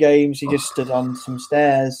mind games. He just stood on some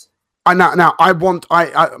stairs. Matt's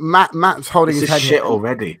holding his head shit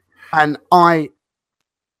already, and I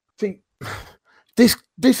think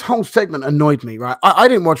this whole segment annoyed me, right? I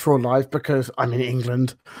didn't watch Raw live because I'm in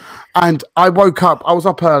England, and I woke up. I was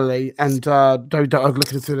up early, and I was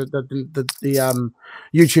looking through the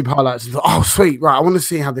YouTube highlights. And thought, "Oh, sweet, right! I want to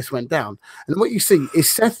see how this went down." And what you see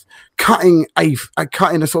is Seth cutting a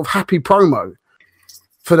sort of happy promo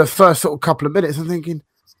for the first sort of couple of minutes. I'm thinking,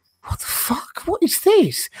 what the fuck? What is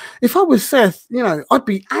this? If I was Seth, I'd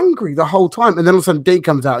be angry the whole time. And then all of a sudden, D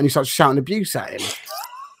comes out and he starts shouting abuse at him.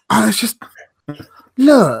 And it's just.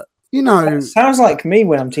 Look, it sounds like me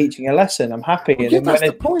when I'm teaching a lesson. I'm happy, and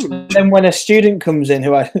then when a student comes in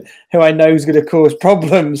who I know is going to cause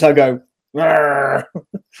problems, I go. But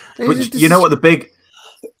you know what the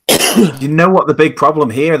big problem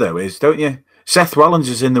here though is, don't you? Seth Rollins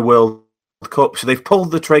is in the World Cup, so they've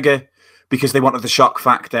pulled the trigger because they wanted the shock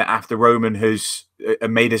factor after Roman has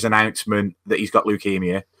made his announcement that he's got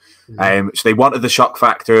leukemia. So they wanted the shock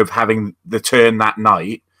factor of having the turn that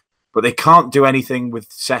night. But they can't do anything with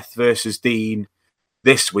Seth versus Dean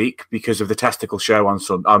this week because of the testicle show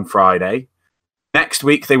on Friday. Next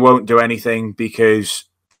week they won't do anything because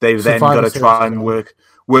they've then got to try and work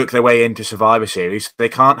their way into Survivor Series. They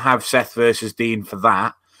can't have Seth versus Dean for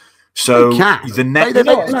that. So they can,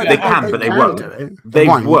 but they won't. They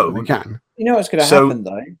won't. They can. You know what's going to happen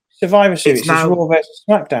though? Survivor Series is Raw versus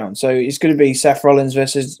SmackDown, so it's going to be Seth Rollins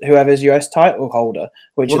versus whoever's US title holder,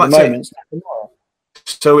 which at the moment.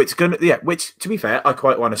 So it's going to, which, to be fair, I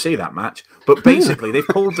quite want to see that match. But basically, they've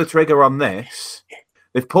pulled the trigger on this.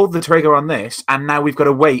 And now we've got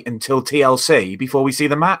to wait until TLC before we see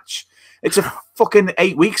the match. It's a fucking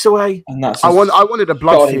 8 weeks away. And that's I wanted a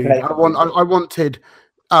blood feud. I wanted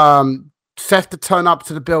Seth to turn up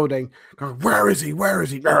to the building, go, where is he? Where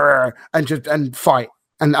is he? And fight.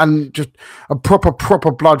 And just a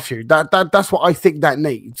proper blood feud. That's what I think that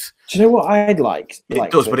needs. Do you know what I'd like?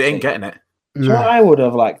 It does, but it ain't getting it. Do you know what I would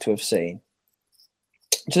have liked to have seen?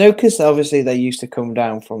 Do you know, because obviously they used to come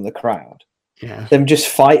down from the crowd. Yeah. Them just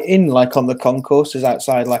fighting like on the concourses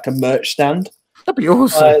outside like a merch stand. That'd be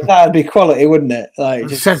awesome. That'd be quality, wouldn't it? Like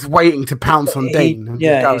just Seth waiting to pounce on Dean.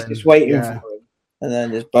 He's just waiting for him. And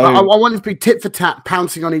then just boom. I want it to be tit for tat,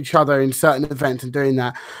 pouncing on each other in certain events and doing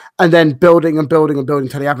that. And then building until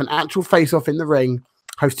they have an actual face-off in the ring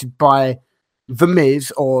hosted by The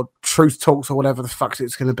Miz or Truth Talks or whatever the fuck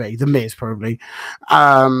it's going to be. The Miz, probably.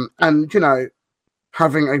 And, you know,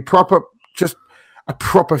 having a proper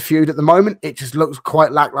feud at the moment. It just looks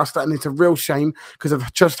quite lackluster, and it's a real shame because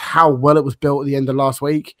of just how well it was built at the end of last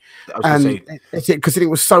week. And because it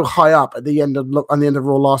was so high up at the end of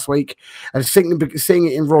Raw last week, and seeing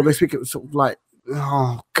it in Raw this week, it was sort of like,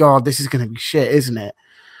 oh god, this is going to be shit, isn't it?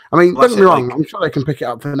 I mean, don't get me wrong. I'm sure they can pick it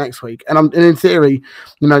up for next week, and in theory,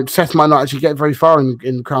 you know, Seth might not actually get very far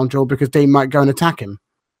in Crown Jewel because Dean might go and attack him.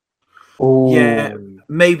 Ooh. Yeah,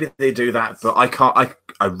 maybe they do that, but I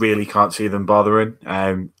really can't see them bothering.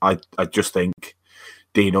 I just think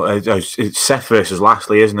it's Seth versus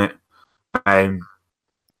Lashley, isn't it? And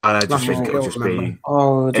I just think it'll just be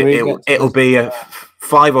it'll be a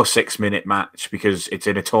 5 or 6 minute match because it's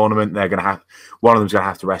in a tournament. They're gonna have one of them's gonna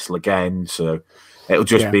have to wrestle again, so it'll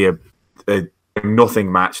just be a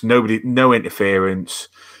nothing match. No interference.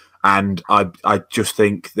 And I just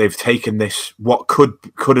think they've taken this, what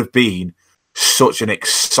could have been such an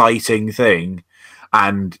exciting thing,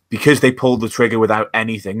 and because they pulled the trigger without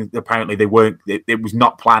anything, apparently they weren't. It was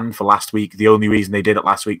not planned for last week. The only reason they did it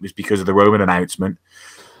last week was because of the Roman announcement,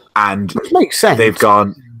 and which makes sense. They've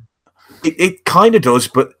gone. It kind of does,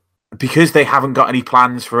 but because they haven't got any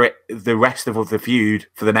plans for it, the rest of the feud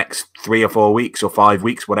for the next 3 or 4 weeks or 5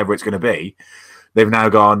 weeks, whatever it's going to be. They've now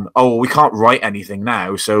gone, oh, we can't write anything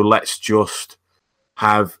now, so let's just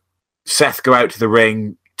have Seth go out to the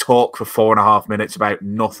ring, talk for 4.5 minutes about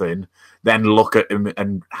nothing, then look at him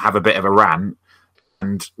and have a bit of a rant,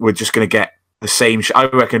 and we're just going to get the same. I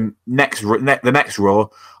reckon the next Raw,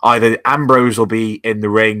 either Ambrose will be in the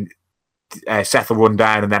ring, Seth will run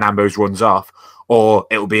down, and then Ambrose runs off, or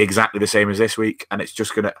it will be exactly the same as this week, and it's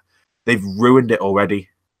just going to. They've ruined it already.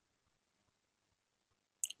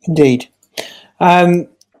 Indeed.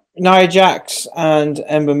 Nia Jax and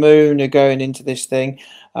Ember Moon are going into this thing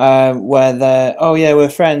where they're, oh yeah, we're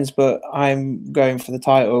friends, but I'm going for the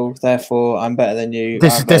title, therefore I'm better than you.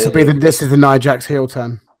 This is the Nia Jax heel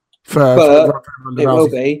turn. It will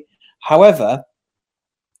be. However,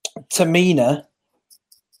 Tamina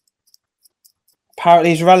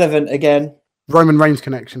apparently is relevant again. Roman Reigns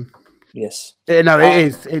connection. Yes. No, it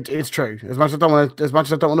is. It's true. As much as I don't want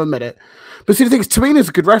to admit it, but see, the thing is, Tamina's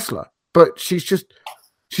a good wrestler, but she's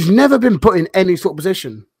never been put in any sort of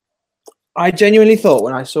position. I genuinely thought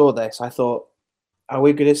when I saw this, are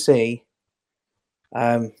we going to see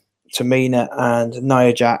Tamina and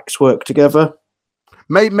Nia Jax work together?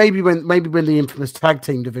 Maybe when the infamous tag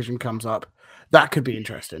team division comes up, that could be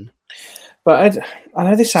interesting. But I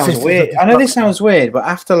know this sounds weird. But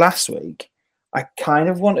after last week, I kind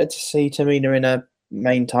of wanted to see Tamina in a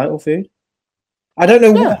main title feud. I don't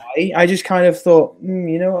know why. I just kind of thought,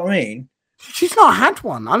 you know what I mean? She's not had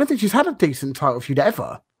one. I don't think she's had a decent title feud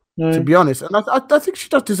ever, to be honest. And I think she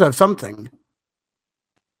does deserve something.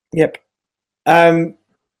 Yep.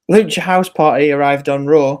 Lucha House Party arrived on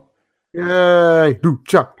Raw. Yay!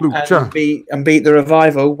 Lucha. And beat the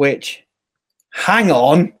Revival, which, hang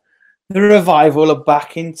on, the Revival are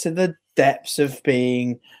back into the depths of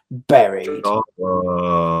being buried. Jobbers.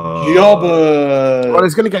 Well,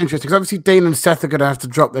 it's going to get interesting because obviously Dean and Seth are going to have to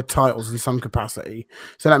drop their titles in some capacity.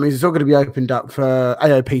 So that means it's all going to be opened up for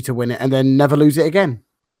AOP to win it and then never lose it again.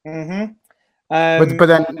 Mm-hmm. But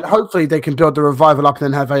then hopefully they can build the Revival up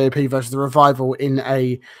and then have AOP versus the Revival in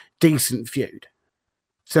a decent feud.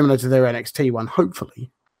 Similar to their NXT one,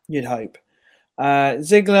 hopefully. You'd hope.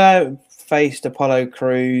 Ziggler faced Apollo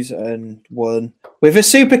Crews and won with a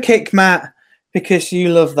super kick, Matt, because you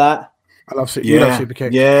love that. I love you love super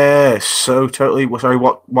kick. Yeah, so totally. Sorry,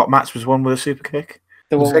 what match was won with a super kick?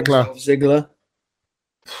 The one with Ziggler.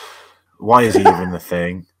 Why is he even the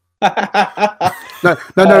thing? No.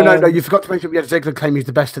 You forgot to mention Ziggler claimed he's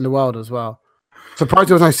the best in the world as well. Surprised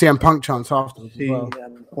there was no CM Punk chance afterwards as well.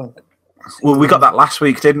 Well, we got that last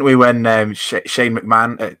week, didn't we? When Shane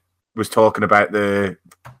McMahon was talking about the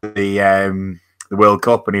World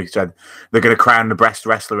Cup, and he said they're going to crown the best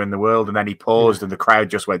wrestler in the world, and then he paused, and the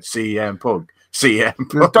crowd just went CM Punk. CM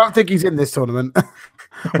Punk. I don't think he's in this tournament.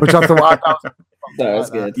 which I thought that was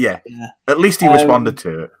good. Yeah. At least he responded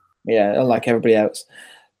to it. Yeah, unlike everybody else.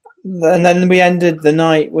 And then we ended the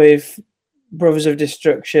night with Brothers of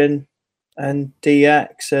Destruction and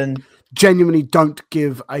DX, and genuinely don't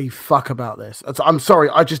give a fuck about this. I'm sorry,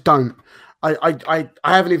 I just don't. I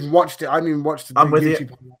haven't even watched it. I haven't even watched the YouTube.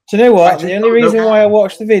 Do you know what? The only reason why I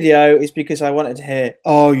watched the video is because I wanted to hear,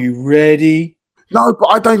 "Are you ready?" No, but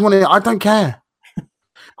I don't want it. I don't care.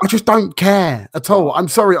 I just don't care at all. I'm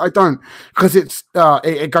sorry, I don't, because it's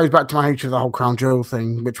it goes back to my hatred of the whole Crown Jewel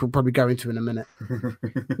thing, which we'll probably go into in a minute.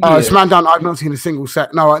 SmackDown, I've not seen a single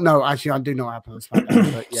set. No, actually, I do know what happened on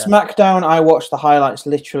SmackDown. But yeah. SmackDown, I watched the highlights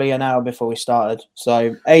literally an hour before we started.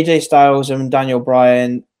 So AJ Styles and Daniel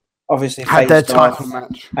Bryan obviously had their title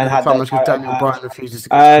match, and had their title Daniel Bryan refuses to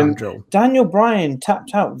go to Crown Jewel. Daniel Bryan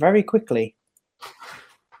tapped out very quickly.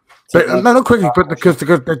 But no, not quickly, but because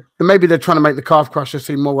maybe they're trying to make the Calf Crusher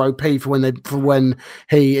seem more OP for when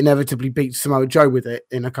he inevitably beats Samoa Joe with it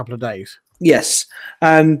in a couple of days. Yes,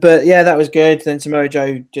 but yeah, that was good. Then Samoa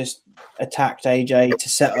Joe just attacked AJ to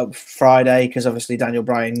set up Friday because obviously Daniel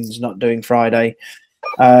Bryan's not doing Friday.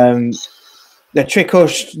 The trick or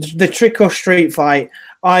street fight.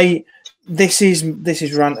 This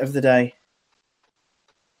is rant of the day.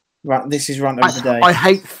 Right, this is rant of the day. I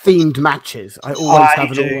hate themed matches. I always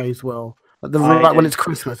have and always will. Like when it's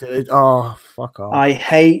Christmas, fuck off. I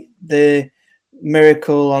hate the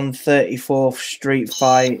Miracle on 34th Street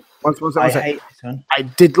fight. I hate this one. I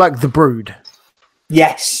did like the Brood.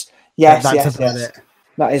 Yes. That's about it.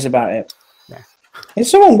 That is about it. Yeah.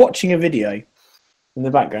 Is someone watching a video in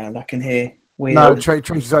the background? I can hear. Weird. No,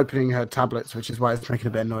 Tracy's opening her tablets, which is why it's making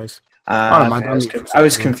a bit of noise. I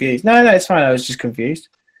was confused. No, it's fine. I was just confused.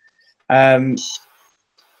 In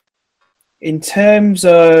terms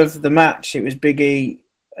of the match, it was Big E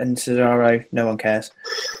and Cesaro. No one cares.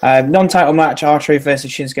 Non-title match: R-Truth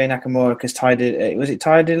versus Shinsuke Nakamura because Ty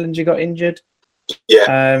Dillinger got injured.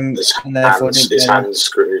 Yeah, his hands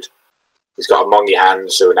screwed. He's got a mongy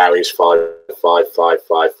hand, so now he's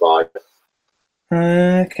 5'5".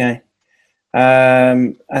 Okay.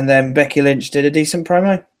 And then Becky Lynch did a decent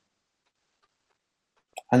promo.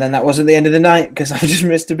 And then that wasn't the end of the night because I just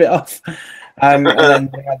missed a bit off. And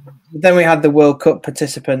then we had the World Cup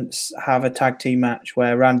participants have a tag team match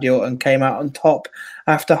where Randy Orton came out on top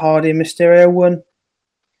after Hardy and Mysterio won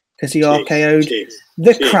because he RKO'd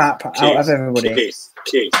the crap out of everybody.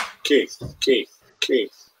 Keith.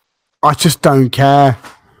 I just don't care.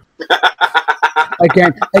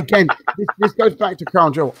 Again, this goes back to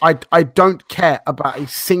Crown Jewel. I don't care about a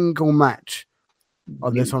single match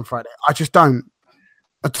on this on Friday. I just don't.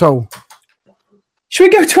 At all. Should we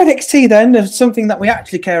go to NXT then? Of something that we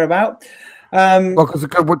actually care about. Well, because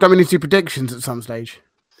don't we need to do predictions at some stage?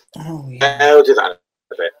 Oh yeah. I'll do that a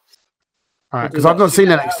bit. All right, because I've not seen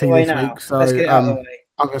NXT this week, so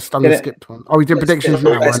I'm going to skip one. Oh, we did predictions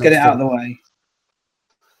now. Let's get it out of the way.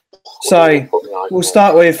 So we'll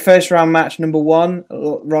start with first round match number 1,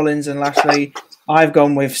 Rollins and Lashley. I've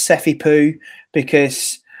gone with Sephi Poo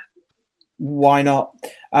because why not?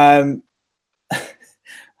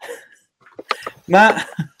 Matt?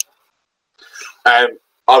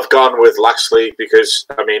 I've gone with Lashley because,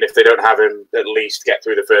 I mean, if they don't have him at least get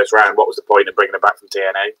through the first round, what was the point of bringing him back from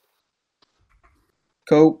TNA?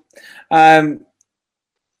 Cool.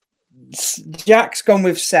 Jack's gone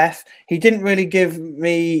with Seth. He didn't really give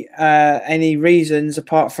me any reasons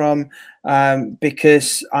apart from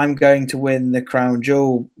because I'm going to win the Crown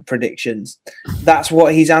Jewel predictions. That's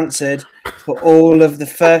what he's answered for all of the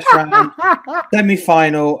first round,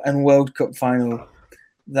 semi-final, and World Cup final.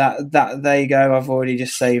 That there you go. I've already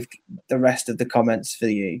just saved the rest of the comments for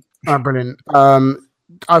you. Oh, brilliant.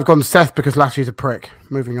 I've gone Seth because Lashley's a prick.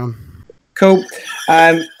 Moving on. Cool.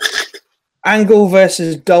 Angle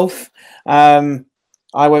versus Dolph. I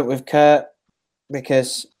went with Kurt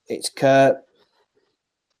because it's Kurt.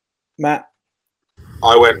 Matt?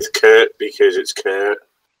 I went with Kurt because it's Kurt.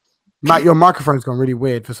 Matt, your microphone's gone really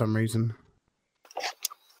weird for some reason.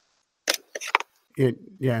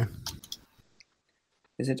 Yeah.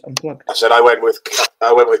 Is it unplugged? I said I went with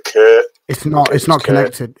Kurt. It's not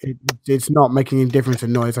connected. It's not making any difference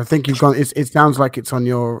in noise. I think you've gone. It sounds like it's on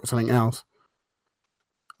your something else.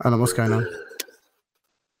 I don't know what's going on.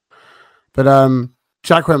 But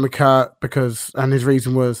Jack went with Kurt and his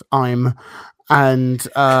reason was I went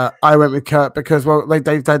with Kurt because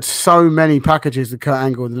they've had so many packages of Kurt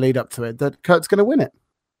Angle in the lead up to it that Kurt's going to win it.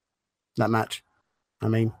 That match. I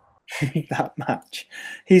mean, that match.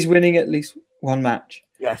 He's winning at least one match.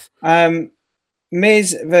 Yes.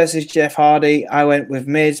 Miz versus Jeff Hardy. I went with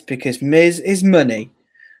Miz because Miz is money.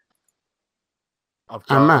 I've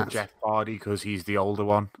got Jeff Hardy because he's the older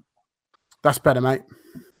one. That's better, mate.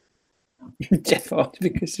 Jeff Hardy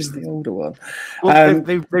because he's the older one. Well,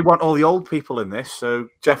 they want all the old people in this, so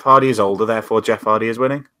Jeff Hardy is older, therefore Jeff Hardy is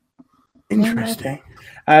winning. Interesting.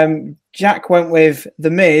 Jack went with The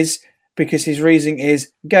Miz because his reason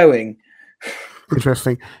is going.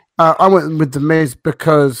 Interesting. I went with The Miz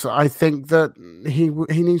because I think that he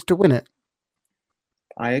needs to win it.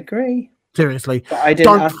 I agree. Seriously. But I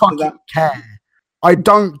didn't fucking care. I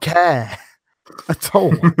don't care at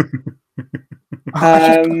all.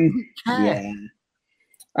 Yeah.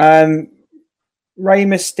 Rey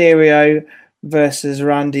Mysterio versus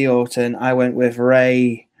Randy Orton. I went with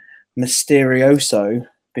Rey Mysterioso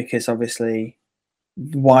because obviously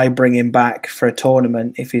why bring him back for a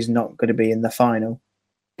tournament if he's not going to be in the final?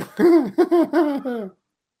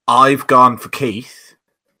 I've gone for Keith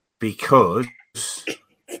because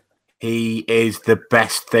he is the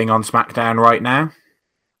best thing on SmackDown right now,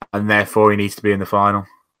 and therefore he needs to be in the final.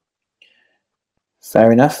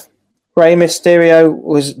 Fair enough. Rey Mysterio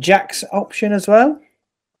was Jack's option as well.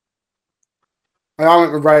 I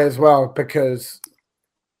went with Rey as well because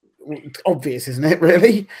it's obvious, isn't it?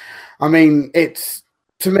 Really, I mean, it's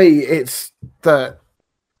that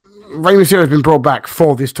Rey Mysterio has been brought back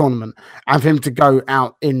for this tournament, and for him to go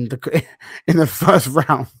out in the first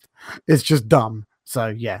round is just dumb. So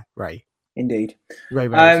yeah, Rey. Indeed. Rey.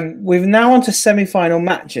 We've now on to semi-final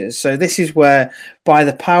matches. So this is where, by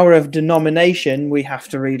the power of denomination, we have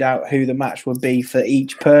to read out who the match would be for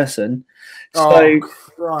each person. So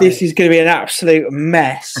this is going to be an absolute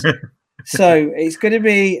mess. So it's going to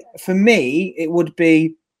be, for me, it would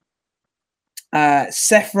be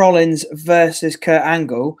Seth Rollins versus Kurt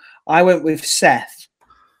Angle. I went with Seth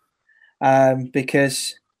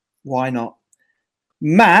because why not?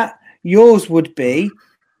 Matt, yours would be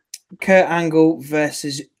Kurt Angle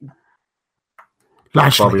versus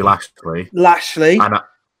Bobby Lashley. And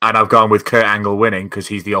I've gone with Kurt Angle winning because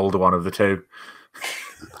he's the older one of the two.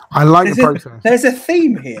 I like the process. There's a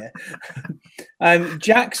theme here.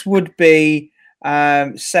 Jack's would be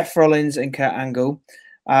Seth Rollins and Kurt Angle.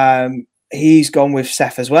 He's gone with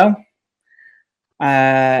Seth as well.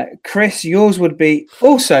 Chris, yours would be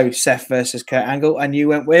also Seth versus Kurt Angle, and you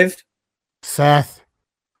went with Seth.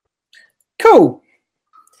 Cool.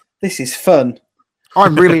 This is fun.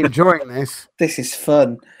 I'm really enjoying this. This is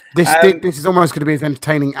fun. This is almost going to be as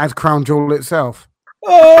entertaining as Crown Jewel itself.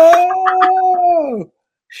 Oh!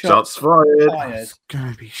 Shots fired. It's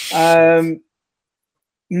going to be shit.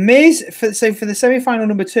 Miz, for the semi-final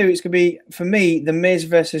number 2, it's going to be, for me, The Miz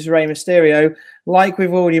versus Rey Mysterio. Like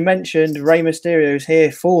we've already mentioned, Rey Mysterio is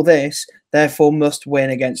here for this, therefore must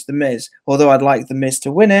win against The Miz. Although I'd like The Miz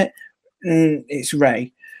to win it, it's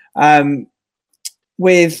Rey.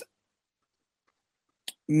 With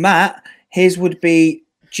Matt, his would be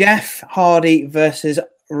Jeff Hardy versus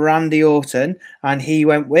Randy Orton, and he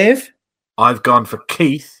went with... I've gone for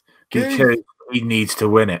Keith because he needs to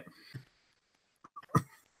win it.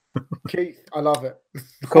 Keith, I love it.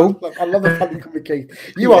 Cool. I love the fact you call me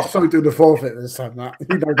Keith. You are so doing the forfeit this time, Matt.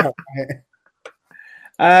 You know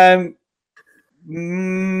that.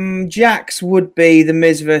 Jax would be The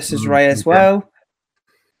Miz versus Rey as well.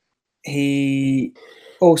 He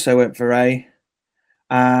also went for Rey.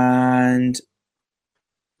 And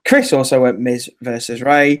Chris also went Miz versus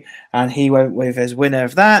Rey, and he went with as winner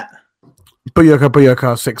of that.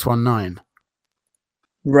 Booyaka 619.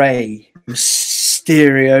 Rey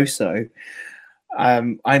Mysterioso.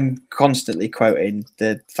 I'm constantly quoting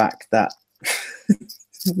the fact that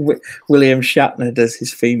William Shatner does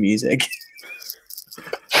his theme music,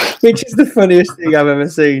 which is the funniest thing I've ever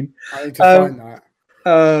seen. I need to find that.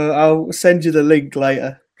 I'll send you the link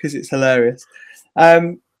later because it's hilarious.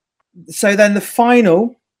 So then the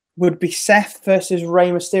final would be Seth versus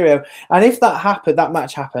Rey Mysterio. And if that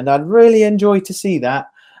match happened, I'd really enjoy to see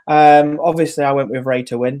that. Obviously, I went with Rey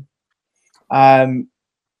to win. When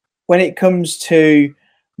it comes to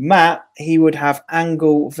Matt, he would have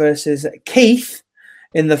Angle versus Keith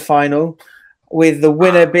in the final, with the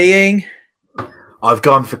winner being... I've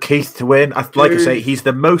gone for Keith to win. Like I say, he's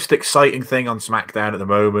the most exciting thing on SmackDown at the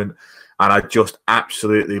moment. And I just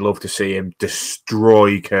absolutely love to see him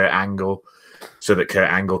destroy Kurt Angle so that Kurt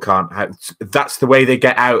Angle can't have... That's the way they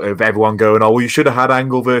get out of everyone going, oh, well, you should have had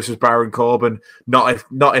Angle versus Baron Corbin. Not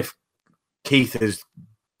if Keith has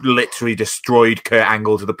literally destroyed Kurt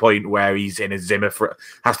Angle to the point where he's in a Zimmer...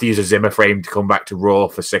 has to use a Zimmer frame to come back to Raw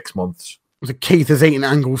for 6 months. So Keith has eaten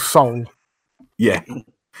Angle's soul. Yeah.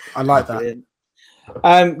 I like that.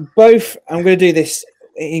 Both... I'm going to do this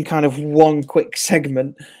in kind of one quick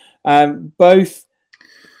segment. Both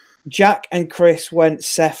Jack and Chris went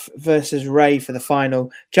Seth versus Ray for the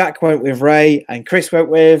final. Jack went with Ray, and Chris went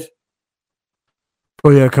with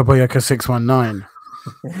Booyaka 619.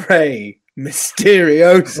 Ray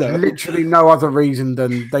Mysterioso. Literally no other reason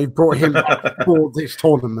than they brought him for this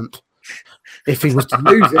tournament. If he was to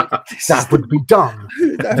lose it, that would be done.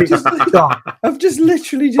 I've just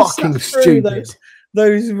literally fucking sat through stupid.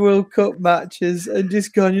 Those World Cup matches and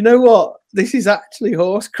just gone, you know what? This is actually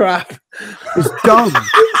horse crap. It's dumb.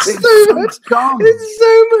 It's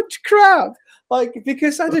so much crap. Like,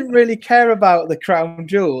 because I didn't really care about the crown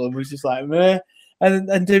jewel and was just like, meh,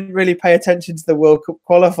 and didn't really pay attention to the World Cup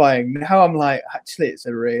qualifying. Now I'm like, actually, it's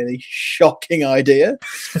a really shocking idea.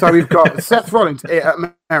 So we've got Seth Rollins,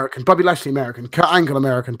 American, Bobby Lashley, American, Kurt Angle,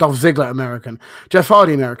 American, Dolph Ziggler, American, Jeff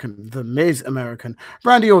Hardy, American, The Miz, American,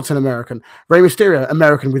 Randy Orton, American, Rey Mysterio,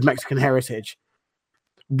 American with Mexican heritage.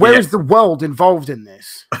 Where is the world involved in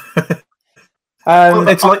this?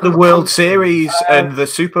 It's like the World Series and the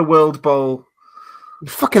Super World Bowl.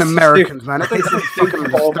 Fucking Americans, man.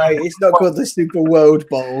 It's not called the Super World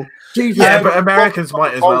Bowl. Jesus, yeah, but Americans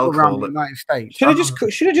might as well around call the it. United States. Should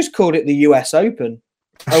have just called it the US Open.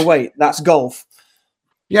 Oh wait, that's golf.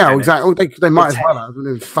 Yeah, exactly. They might as well have.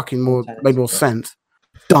 It fucking made more sense.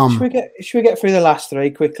 Dumb. Should we get through the last three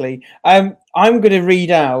quickly? I'm going to read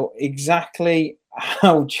out exactly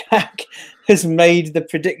how Jack has made the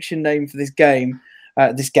prediction name for this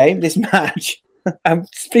match. I'm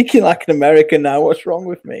speaking like an American now. What's wrong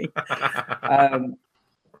with me?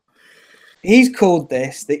 He's called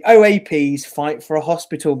this the OAP's Fight for a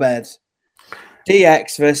Hospital Bed.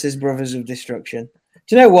 DX versus Brothers of Destruction.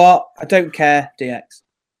 Do you know what? I don't care, DX.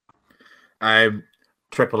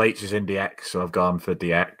 Triple H is in DX, so I've gone for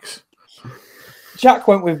DX. Jack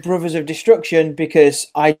went with Brothers of Destruction because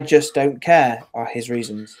I just don't care, are his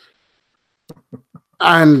reasons.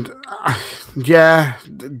 And yeah,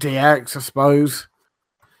 DX, I suppose.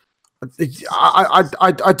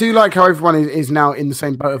 I do like how everyone is now in the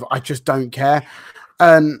same boat of I just don't care,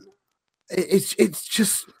 and it's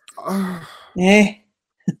just yeah.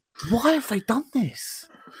 Why have they done this?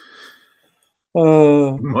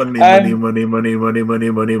 Money. Do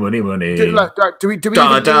we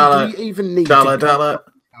even need dollar?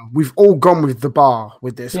 We've all gone with the bar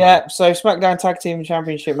with this. Yeah, so SmackDown Tag Team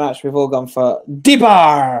Championship match, we've all gone for the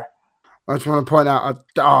bar. I just want to point out,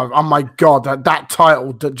 oh my god, that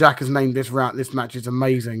title that Jack has named this match is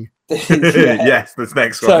amazing. Yes, this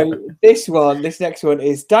next one. So this next one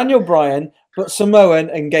is Daniel Bryan, but Samoan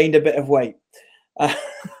and gained a bit of weight.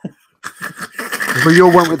 We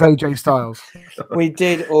all went with AJ Styles. We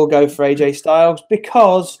did all go for AJ Styles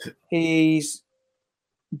because he's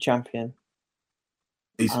champion.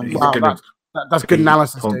 That's good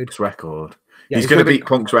analysis, Punk's dude. Record. Yeah, he's going to beat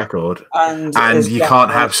Punk's record. And you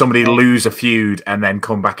can't have somebody lose a feud and then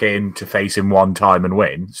come back in to face him one time and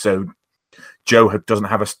win. So Joe doesn't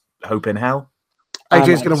have a hope in hell.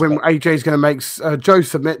 AJ's going to win. AJ's going to make Joe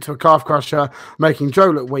submit to a calf crusher, making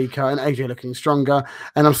Joe look weaker and AJ looking stronger.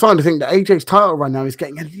 And I'm starting to think that AJ's title right now is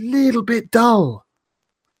getting a little bit dull.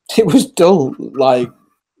 It was dull, like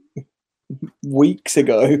weeks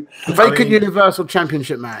ago. Vacant Universal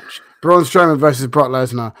Championship match: Braun Strowman versus Brock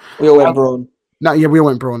Lesnar. We all went Braun. No, yeah, we all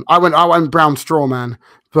went Braun. I went Brown Strawman,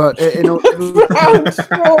 but Brown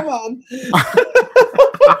Strawman.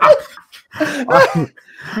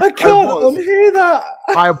 I can't unhear that.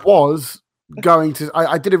 I was going to.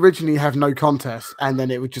 I did originally have no contest, and then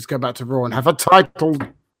it would just go back to Raw and have a title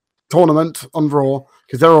tournament on Raw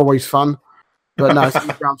because they're always fun. But no,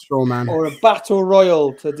 it's Brown Strawman. Or a battle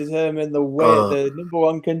royal to determine the number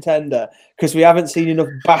one contender because we haven't seen enough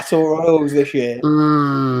battle royals this year.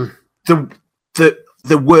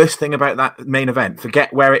 The worst thing about that main event,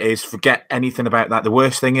 forget where it is, forget anything about that. The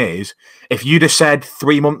worst thing is, if you'd have said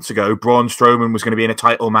 3 months ago Braun Strowman was going to be in a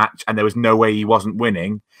title match and there was no way he wasn't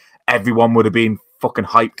winning, everyone would have been fucking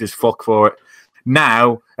hyped as fuck for it.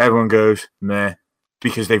 Now, everyone goes, meh,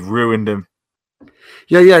 because they've ruined him.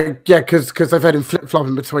 Yeah, because they've had him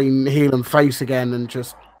flip-flopping between heel and face again and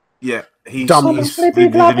just... Yeah, he's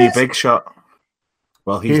the new Big Shot.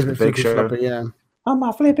 Well, he's the Big Shot. Yeah. I'm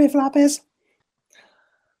my flippy flappies.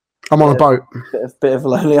 I'm on a boat. Bit of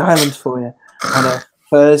Lonely Island for you on a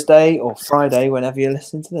Thursday or Friday, whenever you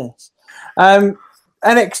listen to this.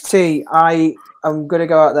 NXT, I'm going to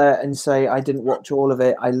go out there and say I didn't watch all of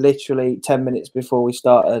it. I literally, 10 minutes before we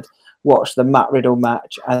started, watched the Matt Riddle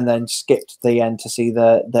match and then skipped the end to see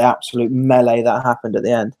the absolute melee that happened at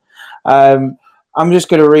the end. I'm just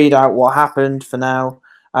going to read out what happened for now.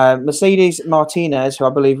 Mercedes Martinez, who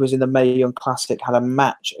I believe was in the Mae Young Classic, had a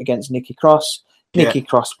match against Nikki Cross. Nikki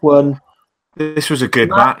Cross won. This was a good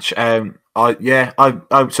match. So I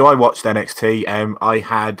watched NXT. I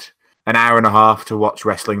had an hour and a half to watch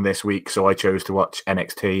wrestling this week, so I chose to watch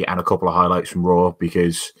NXT and a couple of highlights from Raw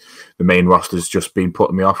because the main roster's just been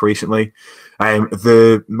putting me off recently.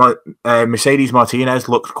 Mercedes Martinez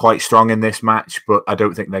looked quite strong in this match, but I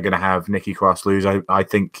don't think they're going to have Nikki Cross lose. I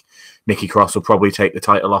think Nikki Cross will probably take the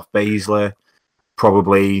title off Baszler.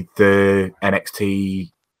 Probably the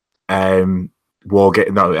NXT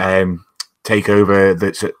takeover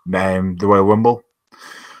that's at the Royal Rumble,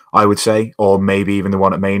 I would say, or maybe even the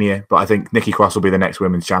one at Mania. But I think Nikki Cross will be the next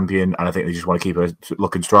women's champion, and I think they just want to keep her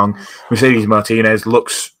looking strong. Mercedes Martinez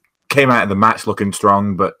came out of the match looking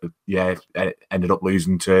strong, but yeah, ended up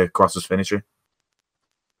losing to Cross's finisher.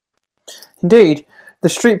 Indeed. The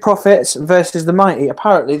Street Profits versus the Mighty.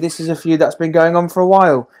 Apparently, this is a feud that's been going on for a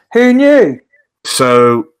while. Who knew?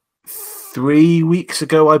 So 3 weeks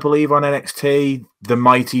ago, I believe, on NXT, the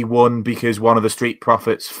Mighty won because one of the Street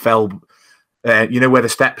Profits fell. You know where the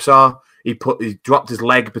steps are? He dropped his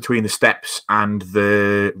leg between the steps and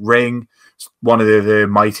the ring. One of the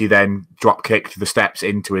Mighty then drop kicked the steps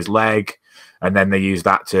into his leg, and then they used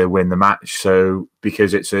that to win the match. So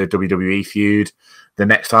because it's a WWE feud, the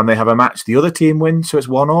next time they have a match, the other team wins, so it's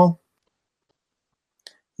 1-1.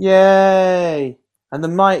 Yay! And the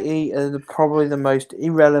Mighty are probably the most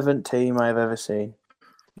irrelevant team I've ever seen.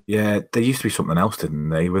 Yeah, they used to be something else, didn't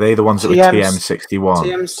they? Were they the ones that were TM61?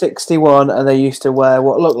 TM61, and they used to wear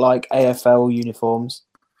what looked like AFL uniforms.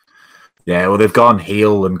 Yeah, well, they've gone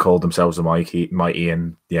heel and called themselves the Mighty,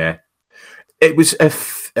 and yeah, it was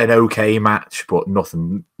an okay match, but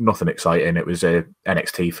nothing exciting. It was a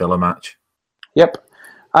NXT filler match. Yep.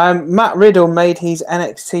 Matt Riddle made his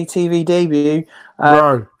NXT TV debut.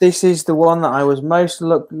 This is the one that I was most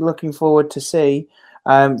looking forward to see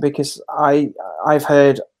because I've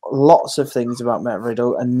heard lots of things about Matt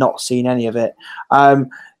Riddle and not seen any of it.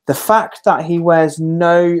 The fact that he wears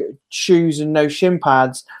no shoes and no shin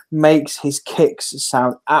pads makes his kicks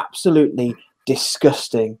sound absolutely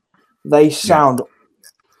disgusting. They sound,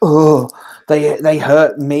 they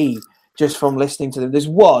hurt me just from listening to them. There's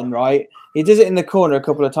one, right? He does it in the corner a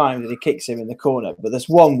couple of times and he kicks him in the corner. But there's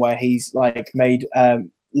one where he's like made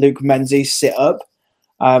Luke Menzies sit up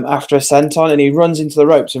after a senton, and he runs into the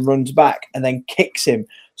ropes and runs back and then kicks him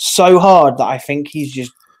so hard that I think he's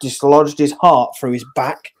just dislodged his heart through his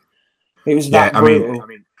back. It was that brutal. I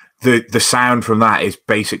mean, the sound from that is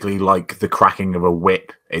basically like the cracking of a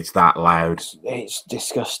whip. It's that loud. It's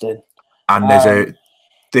disgusting. And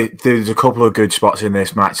there's a couple of good spots in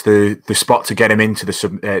this match. The spot to get him into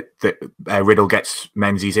Riddle gets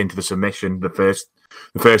Menzies into the submission. The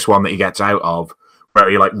first one that he gets out of, where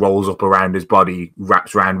he like rolls up around his body,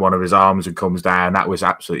 wraps around one of his arms, and comes down. That was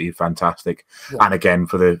absolutely fantastic. Yeah. And again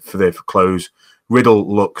for the close,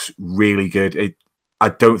 Riddle looks really good. I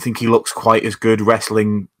don't think he looks quite as good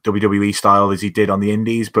wrestling WWE style as he did on the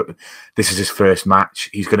Indies, but this is his first match.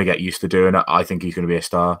 He's going to get used to doing it. I think he's going to be a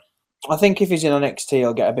star. I think if he's in NXT,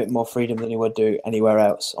 he'll get a bit more freedom than he would do anywhere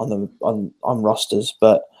else on rosters.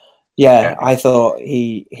 But yeah, I thought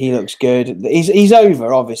he looks good. He's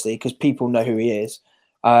over, obviously, because people know who he is.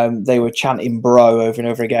 They were chanting bro over and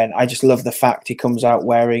over again. I just love the fact he comes out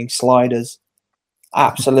wearing sliders.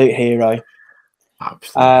 Absolute hero.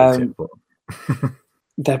 Absolutely.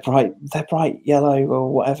 They're bright yellow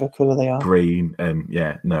or whatever colour they are. Green, and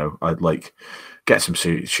I'd like get some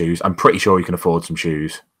shoes. I'm pretty sure you can afford some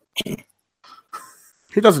shoes.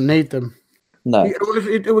 He doesn't need them. No.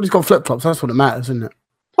 He's got flip flops. That's what it matters, isn't it?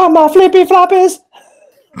 Oh, my flippy floppers!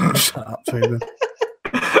 Shut up, Stephen.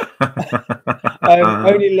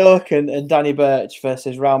 Only Lorcan and Danny Burch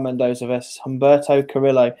versus Raul Mendoza versus Humberto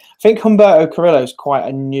Carrillo. I think Humberto Carrillo is quite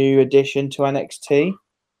a new addition to NXT.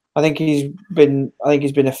 I think he's been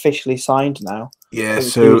officially signed now. Yeah,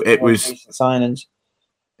 so it was signings.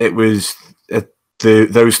 It was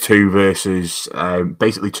those two versus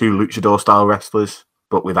basically two luchador style wrestlers,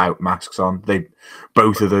 but without masks on.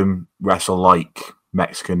 Both of them wrestle like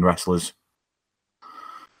Mexican wrestlers.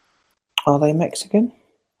 Are they Mexican?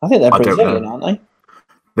 I think they're Brazilian, aren't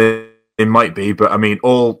they? They might be, but I mean,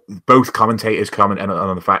 both commentators comment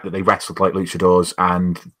on the fact that they wrestled like luchadors,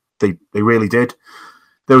 and they really did.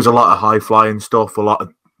 There was a lot of high flying stuff, a lot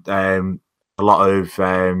of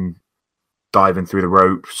diving through the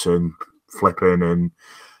ropes and flipping,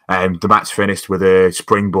 and the match finished with a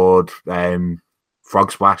springboard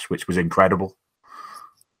frog splash, which was incredible.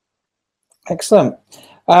 Excellent.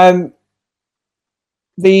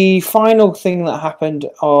 The final thing that happened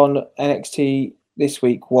on NXT this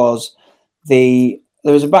week was there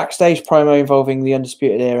was a backstage promo involving the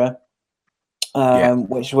Undisputed Era.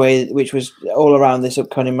 which was all around this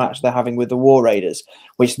upcoming match they're having with the War Raiders,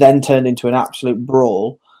 which then turned into an absolute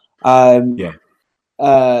brawl. There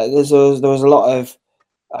was a lot of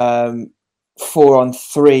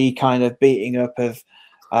 4-on-3 kind of beating up of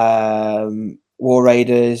War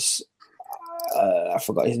Raiders. I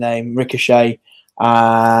forgot his name, Ricochet,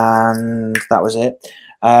 and that was it.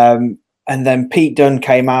 And then Pete Dunne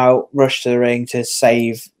came out, rushed to the ring to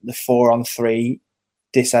save the 4-on-3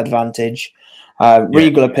 disadvantage.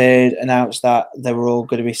 Regal appeared, announced that they were all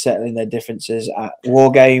going to be settling their differences at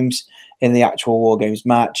War Games in the actual War Games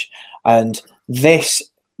match. And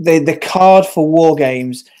the card for War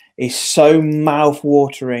Games is so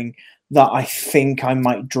mouth-watering that I think I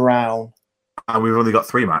might drown. And we've only got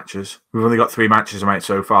 3 matches. We've only got 3 matches out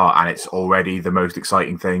so far, and it's already the most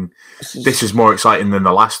exciting thing. This is more exciting than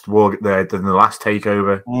the last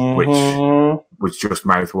takeover, which was just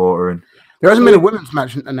mouth-watering. There hasn't been a women's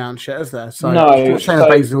match announced yet, has there? So no. Shayna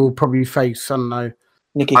Baszler will probably face, I don't know.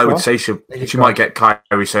 I would say she might get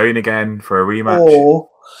Kairi Sane again for a rematch. Or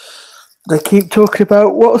they keep talking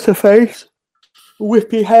about what's her face,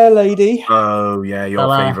 whippy hair lady. Oh yeah, your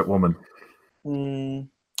favourite woman.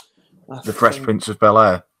 The Fresh Prince of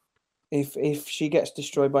Bel-Air. If she gets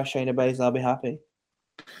destroyed by Shayna Baszler, I'll be happy.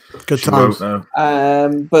 Good times.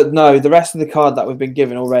 But no, the rest of the card that we've been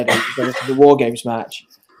given already is the War Games match.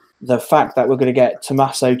 The fact that we're going to get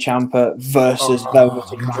Tommaso Ciampa versus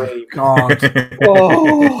Velveteen Dream. God.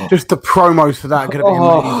 Just the promos for that are going to be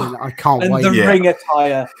amazing. I can't wait. And the ring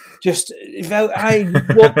attire. Just, what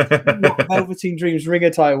Velveteen Dream's ring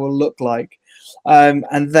attire will look like.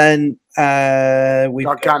 And then we've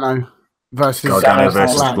Gargano versus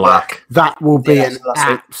Black. That will be an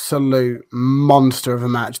absolute monster of a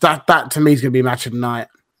match. That to me is going to be a match of the night.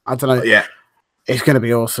 I don't know. Yeah. It's going to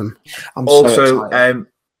be awesome. I'm so excited.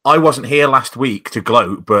 I wasn't here last week to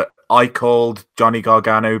gloat, but I called Johnny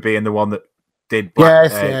Gargano being the one that did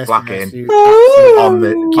Black in on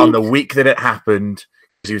the week that it happened.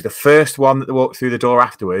 He was the first one that walked through the door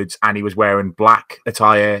afterwards, and he was wearing black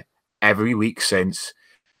attire every week since.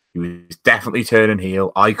 He was definitely turning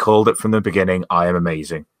heel. I called it from the beginning. I am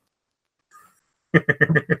amazing.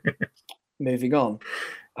 Moving on.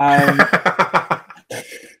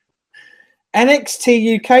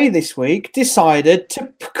 NXT UK this week decided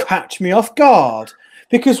to catch me off guard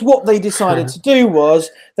because what they decided to do was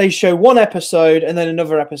they show one episode and then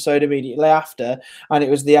another episode immediately after, and it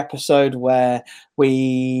was the episode where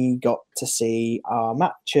we got to see our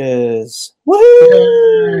matches.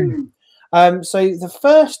 Woohoo! So the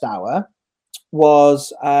first hour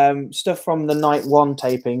was stuff from the night 1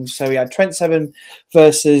 taping. So we had Trent Seven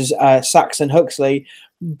versus Saxon Huxley.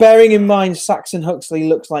 Bearing in mind, Saxon Huxley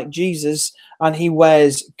looks like Jesus, and he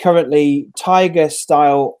wears currently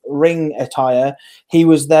Tiger-style ring attire. He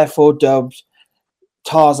was therefore dubbed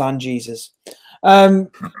Tarzan Jesus.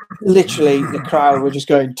 Literally, the crowd were just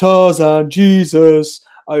going, Tarzan Jesus,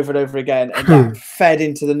 over and over again. And that fed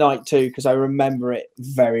into the night too, because I remember it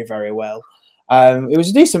very, very well. It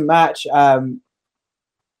was a decent match.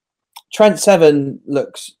 Trent Seven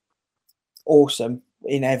looks awesome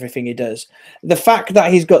in everything he does. The fact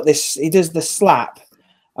that he's got this, he does the slap,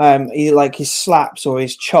 his slaps or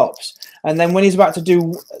his chops, and then when he's about to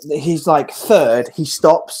do his third, he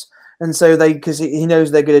stops, and so because he knows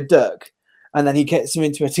they're going to duck, and then he gets him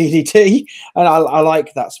into a TDT, and I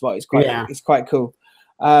like that spot. It's quite cool.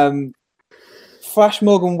 Flash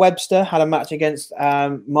Morgan Webster had a match against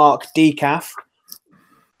Mark Decaf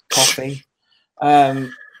Coffee.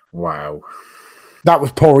 Wow, that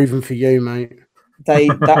was poor even for you, mate.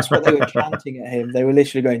 That's what they were chanting at him. They were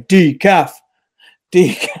literally going, decaf.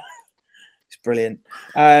 It's brilliant.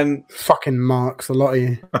 Fucking marks a lot of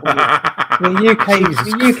you.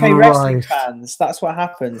 The UK wrestling fans, that's what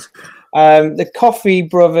happens. The Coffee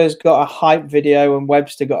brothers got a hype video and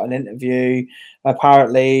Webster got an interview.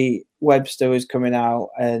 Apparently, Webster was coming out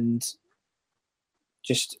and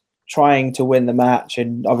just trying to win the match.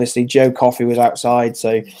 And obviously, Joe Coffey was outside,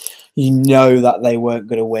 so you know that they weren't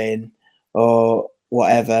going to win or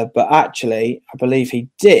whatever. But actually, I believe he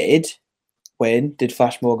did win, did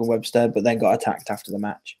Flash Morgan Webster, but then got attacked after the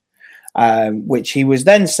match, which he was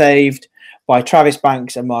then saved by Travis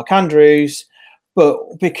Banks and Mark Andrews.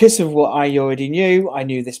 But because of what I already knew, I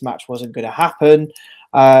knew this match wasn't going to happen,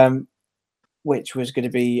 which was going to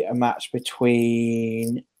be a match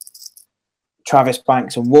between Travis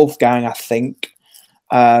Banks and Wolfgang, I think.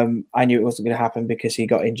 I knew it wasn't going to happen because he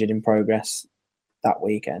got injured in Progress that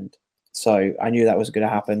weekend. So I knew that was going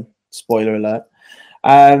to happen. Spoiler alert.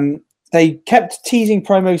 They kept teasing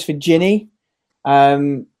promos for Ginny,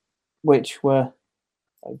 which were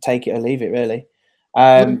take it or leave it, really.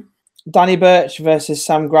 Danny Burch versus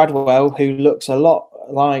Sam Gradwell, who looks a lot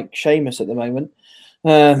like Sheamus at the moment.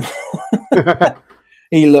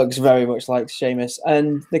 He looks very much like Sheamus,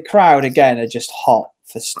 and the crowd again are just hot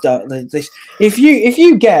for stuff. If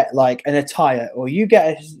you get like an attire or you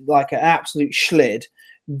get like an absolute schlid,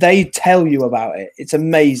 they tell you about it. It's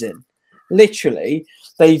amazing. Literally,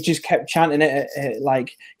 they just kept chanting it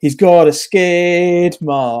like he's got a skid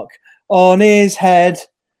mark on his head.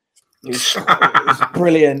 It was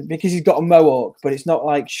brilliant because he's got a mohawk, but it's not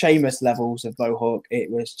like Sheamus levels of mohawk. It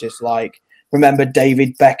was just like, remember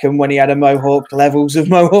David Beckham when he had a mohawk levels of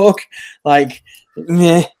mohawk? Like,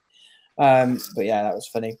 meh. But yeah, that was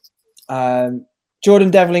funny.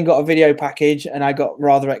 Jordan Devlin got a video package, and I got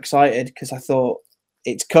rather excited because I thought,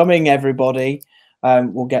 it's coming, everybody.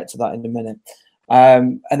 We'll get to that in a minute.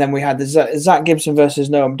 And then we had the Zach Gibson versus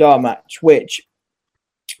Noam Dar match, which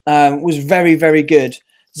was very, very good.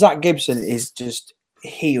 Zach Gibson is just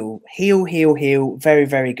heel, very,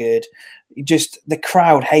 very good. Just the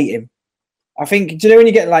crowd hate him. I think, do you know when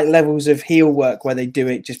you get like levels of heel work where they do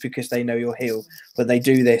it just because they know you're heel, but they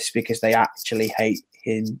do this because they actually hate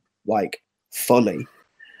him like fully.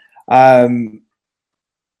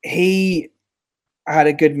 He had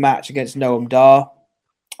a good match against Noam Dar.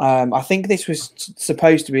 I think this was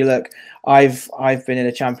supposed to be, look, I've been in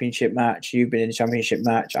a championship match, you've been in a championship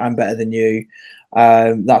match, I'm better than you.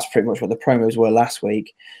 That's pretty much what the promos were last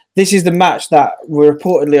week. This is the match that were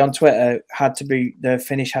reportedly on Twitter the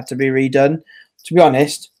finish had to be redone. To be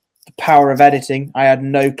honest, the power of editing, I had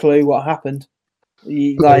no clue what happened.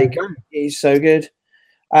 It's so good.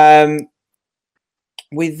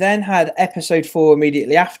 We then had episode 4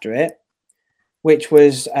 immediately after it, which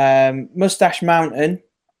was Mustache Mountain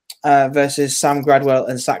versus Sam Gradwell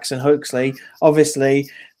and Saxon Huxley. Obviously,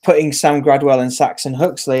 putting Sam Gradwell and Saxon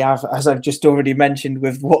Huxley, as I've just already mentioned,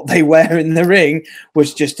 with what they wear in the ring,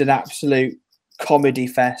 was just an absolute comedy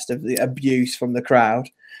fest of the abuse from the crowd,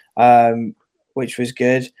 which was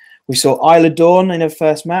good. We saw Isla Dawn in her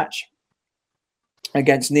first match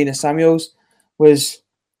against Nina Samuels. Was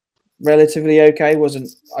relatively okay, wasn't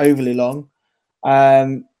overly long.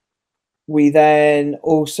 We then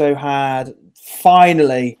also had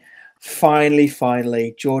finally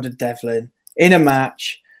Jordan Devlin in a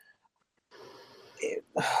match.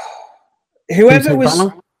 Whoever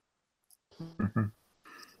was,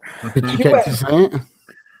 did you get to say it?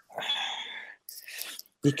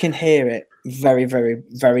 You can hear it very, very,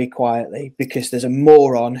 very quietly because there's a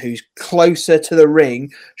moron who's closer to the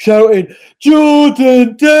ring shouting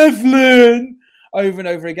Jordan Devlin over and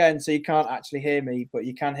over again. So you can't actually hear me, but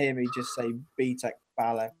you can hear me just say B-Tech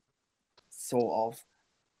Balor, sort of.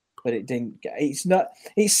 But it didn't. It's not.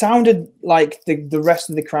 It sounded like the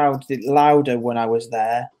rest of the crowd did louder when I was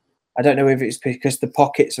there. I don't know if it's because the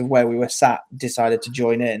pockets of where we were sat decided to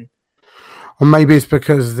join in. Or maybe it's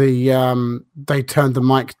because they turned the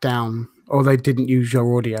mic down, or they didn't use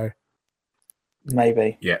your audio.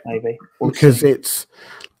 Maybe. Yeah. Maybe. Because it's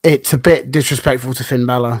a bit disrespectful to Finn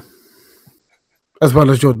Balor, as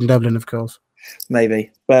well as Jordan Devlin, of course.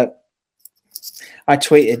 Maybe. But I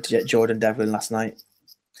tweeted Jordan Devlin last night.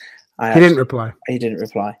 He didn't reply. He didn't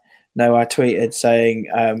reply. No, I tweeted saying,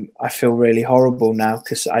 I feel really horrible now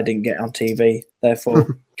because I didn't get on TV.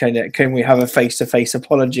 Therefore, can we have a face-to-face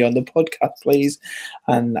apology on the podcast, please?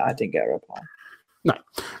 And I didn't get a reply. No.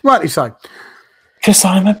 Rightly so. Because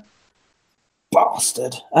I'm a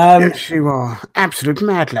bastard. Yes, you are. Absolute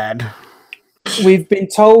mad lad. We've been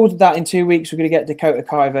told that in 2 weeks we're going to get Dakota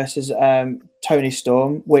Kai versus Tony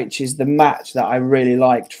Storm, which is the match that I really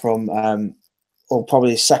liked from... or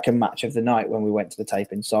probably the second match of the night when we went to the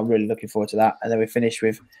taping. So I'm really looking forward to that. And then we finish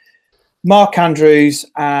with Mark Andrews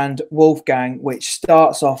and Wolfgang, which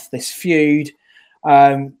starts off this feud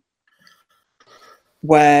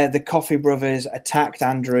where the Coffey brothers attacked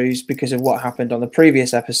Andrews because of what happened on the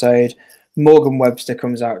previous episode. Morgan Webster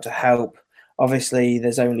comes out to help. Obviously,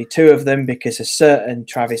 there's only 2 of them because a certain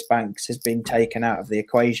Travis Banks has been taken out of the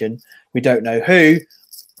equation. We don't know who.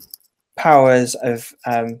 Powers of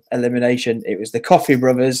elimination. It was the Coffey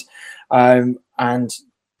brothers, and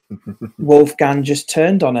Wolfgang just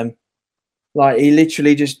turned on him. Like, he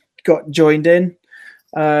literally just got joined in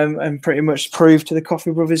and pretty much proved to the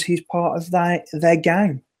Coffey brothers he's part of their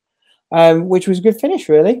gang, which was a good finish,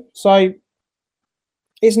 really. So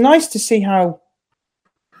it's nice to see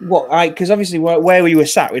because obviously where we were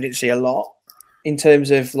sat, we didn't see a lot in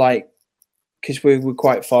terms of because we were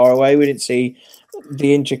quite far away. We didn't see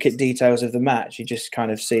the intricate details of the match. You just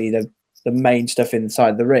kind of see the main stuff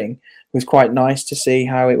inside the ring. It was quite nice to see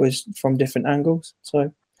how it was from different angles.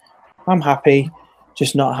 So I'm happy,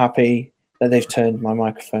 just not happy that they've turned my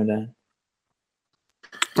microphone down.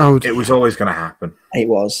 Oh, it was always going to happen. It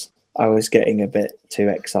was. I was getting a bit too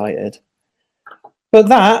excited. But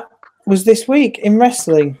that was this week in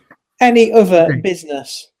wrestling. Any other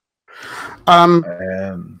business?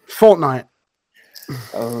 Fortnite.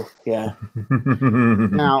 Oh, yeah.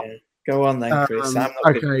 Now, go on then, Chris.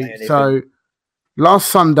 Okay, so last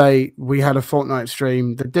Sunday we had a Fortnite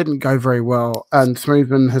stream that didn't go very well, and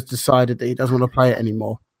Smoothman has decided that he doesn't want to play it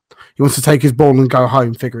anymore. He wants to take his ball and go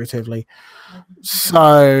home, figuratively.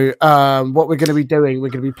 So what we're going to be doing, we're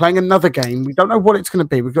going to be playing another game. We don't know what it's going to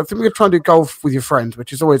be. I think we're going to try and do golf with your friends,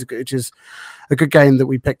 which is always a good game that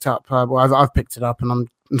we picked up. Well, I've picked it up, and I'm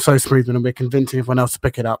so Smoothman, and we're convincing everyone else to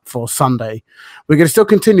pick it up for Sunday. We're going to still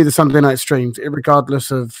continue the Sunday night streams,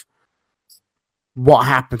 regardless of what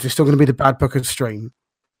happens. It's still going to be the Bad Bookers stream.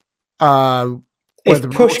 If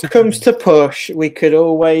push comes to push, we could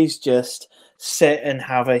always just sit and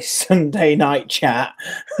have a Sunday night chat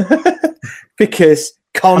because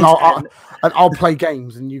content. And I'll play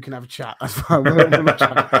games and you can have a chat as well.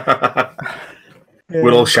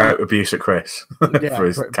 We'll all shout abuse at Chris for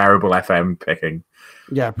his terrible FM picking.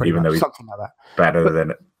 Yeah, pretty much. Though he's something like that. Better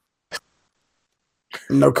than it.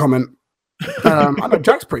 No comment. I know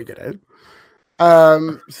Jack's pretty good at it.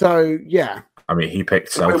 So yeah. I mean, he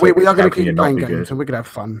picked Celtic. We are going to keep playing games and we're going to have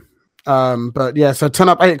fun. But yeah, so turn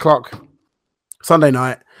up 8:00 Sunday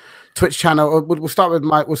night. Twitch channel. We'll start with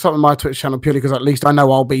my Twitch channel purely because at least I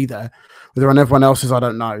know I'll be there. Whether on everyone else's, I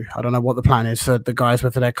don't know. I don't know what the plan is for the guys,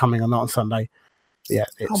 whether they're coming or not on Sunday. Yeah,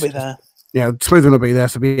 I'll be there. Yeah, Smoothman will be there.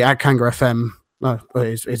 So be at Kanga FM. No,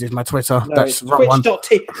 it is my Twitter. No, that's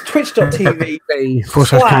twitch.tv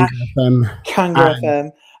Kanga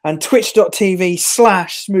FM and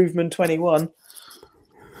twitch.tv/Smoothman21.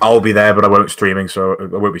 I'll be there, but I won't be streaming, so I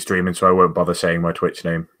won't bother saying my Twitch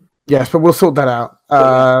name. Yes, but we'll sort that out.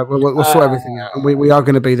 We'll sort everything out, and we are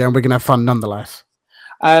going to be there, and we're going to have fun nonetheless.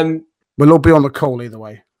 We'll all be on the call either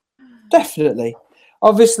way. Definitely.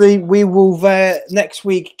 Obviously, we will next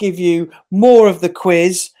week give you more of the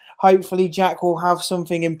quiz. Hopefully, Jack will have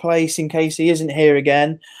something in place in case he isn't here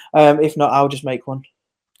again. If not, I'll just make one.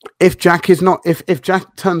 If Jack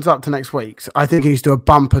turns up to next week's, I think he needs to do a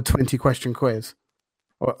bumper 20-question quiz.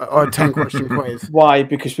 Or a 10-question quiz. Why?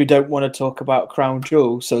 Because we don't want to talk about Crown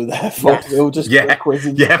Jewel, so therefore we'll just do a quiz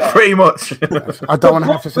instead. Yeah, pretty much. I don't want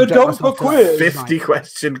to have to subject myself to a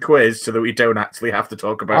 50-question quiz so that we don't actually have to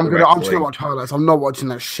talk about I'm just going to watch highlights. I'm not watching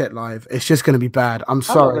that shit live. It's just going to be bad. I'm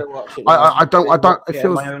sorry. I don't. It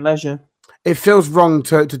feels my own leisure. It feels wrong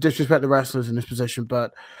to disrespect the wrestlers in this position,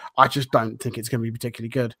 but I just don't think it's going to be particularly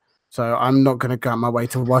good. So I'm not going to go out my way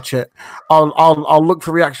to watch it. I'll look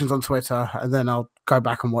for reactions on Twitter, and then I'll go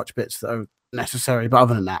back and watch bits that are necessary. But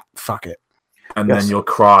other than that, fuck it. And then you'll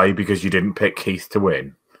cry because you didn't pick Keith to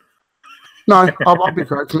win. No, I'll be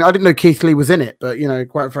correct. I mean, I didn't know Keith Lee was in it, but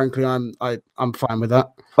quite frankly, I'm fine with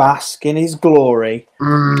that. Bask in his glory.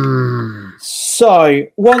 So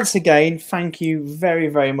once again, thank you very,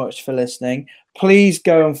 very much for listening. Please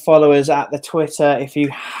go and follow us at the Twitter if you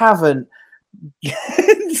haven't.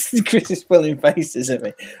 Chris is pulling faces at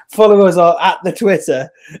me. Follow us at the Twitter.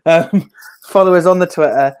 Follow us on the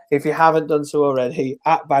Twitter if you haven't done so already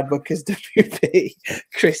at BadBookersWP.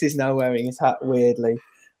 Chris is now wearing his hat weirdly.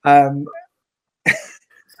 I'm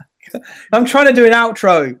trying to do an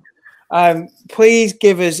outro. Please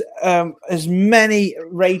give us as many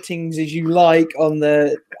ratings as you like on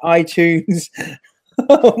the iTunes.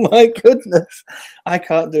 Oh my goodness, I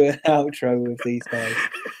can't do an outro with these guys.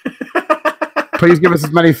 Please give us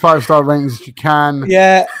as many 5-star ratings as you can.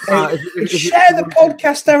 Yeah. Share the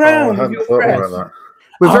podcast around with your friends.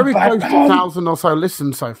 We're very close to 1,000 or so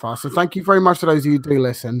listens so far, so thank you very much to those of you who do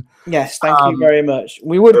listen. Yes, thank you very much.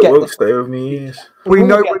 We would get the stay with me. We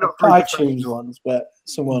know we're not iTunes ones, but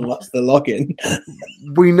someone lost the login.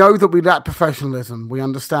 We know that we lack professionalism. We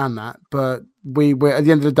understand that, but we're at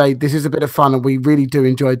the end of the day, this is a bit of fun, and we really do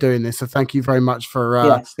enjoy doing this. So thank you very much for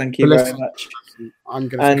yes, thank you very much. I'm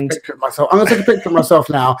going to take a picture of myself. I'm going to take a picture of myself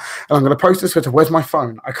now, and I'm going to post this Twitter. Where's my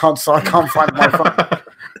phone? I can't find my phone.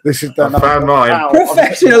 This is found mine.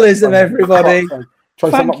 Professionalism, everybody.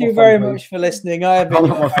 Thank you very much for listening. I have been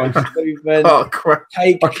Movement. Oh, crap.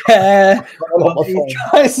 Take care. You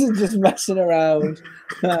guys are just messing around.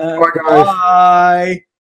 Bye, guys. Bye.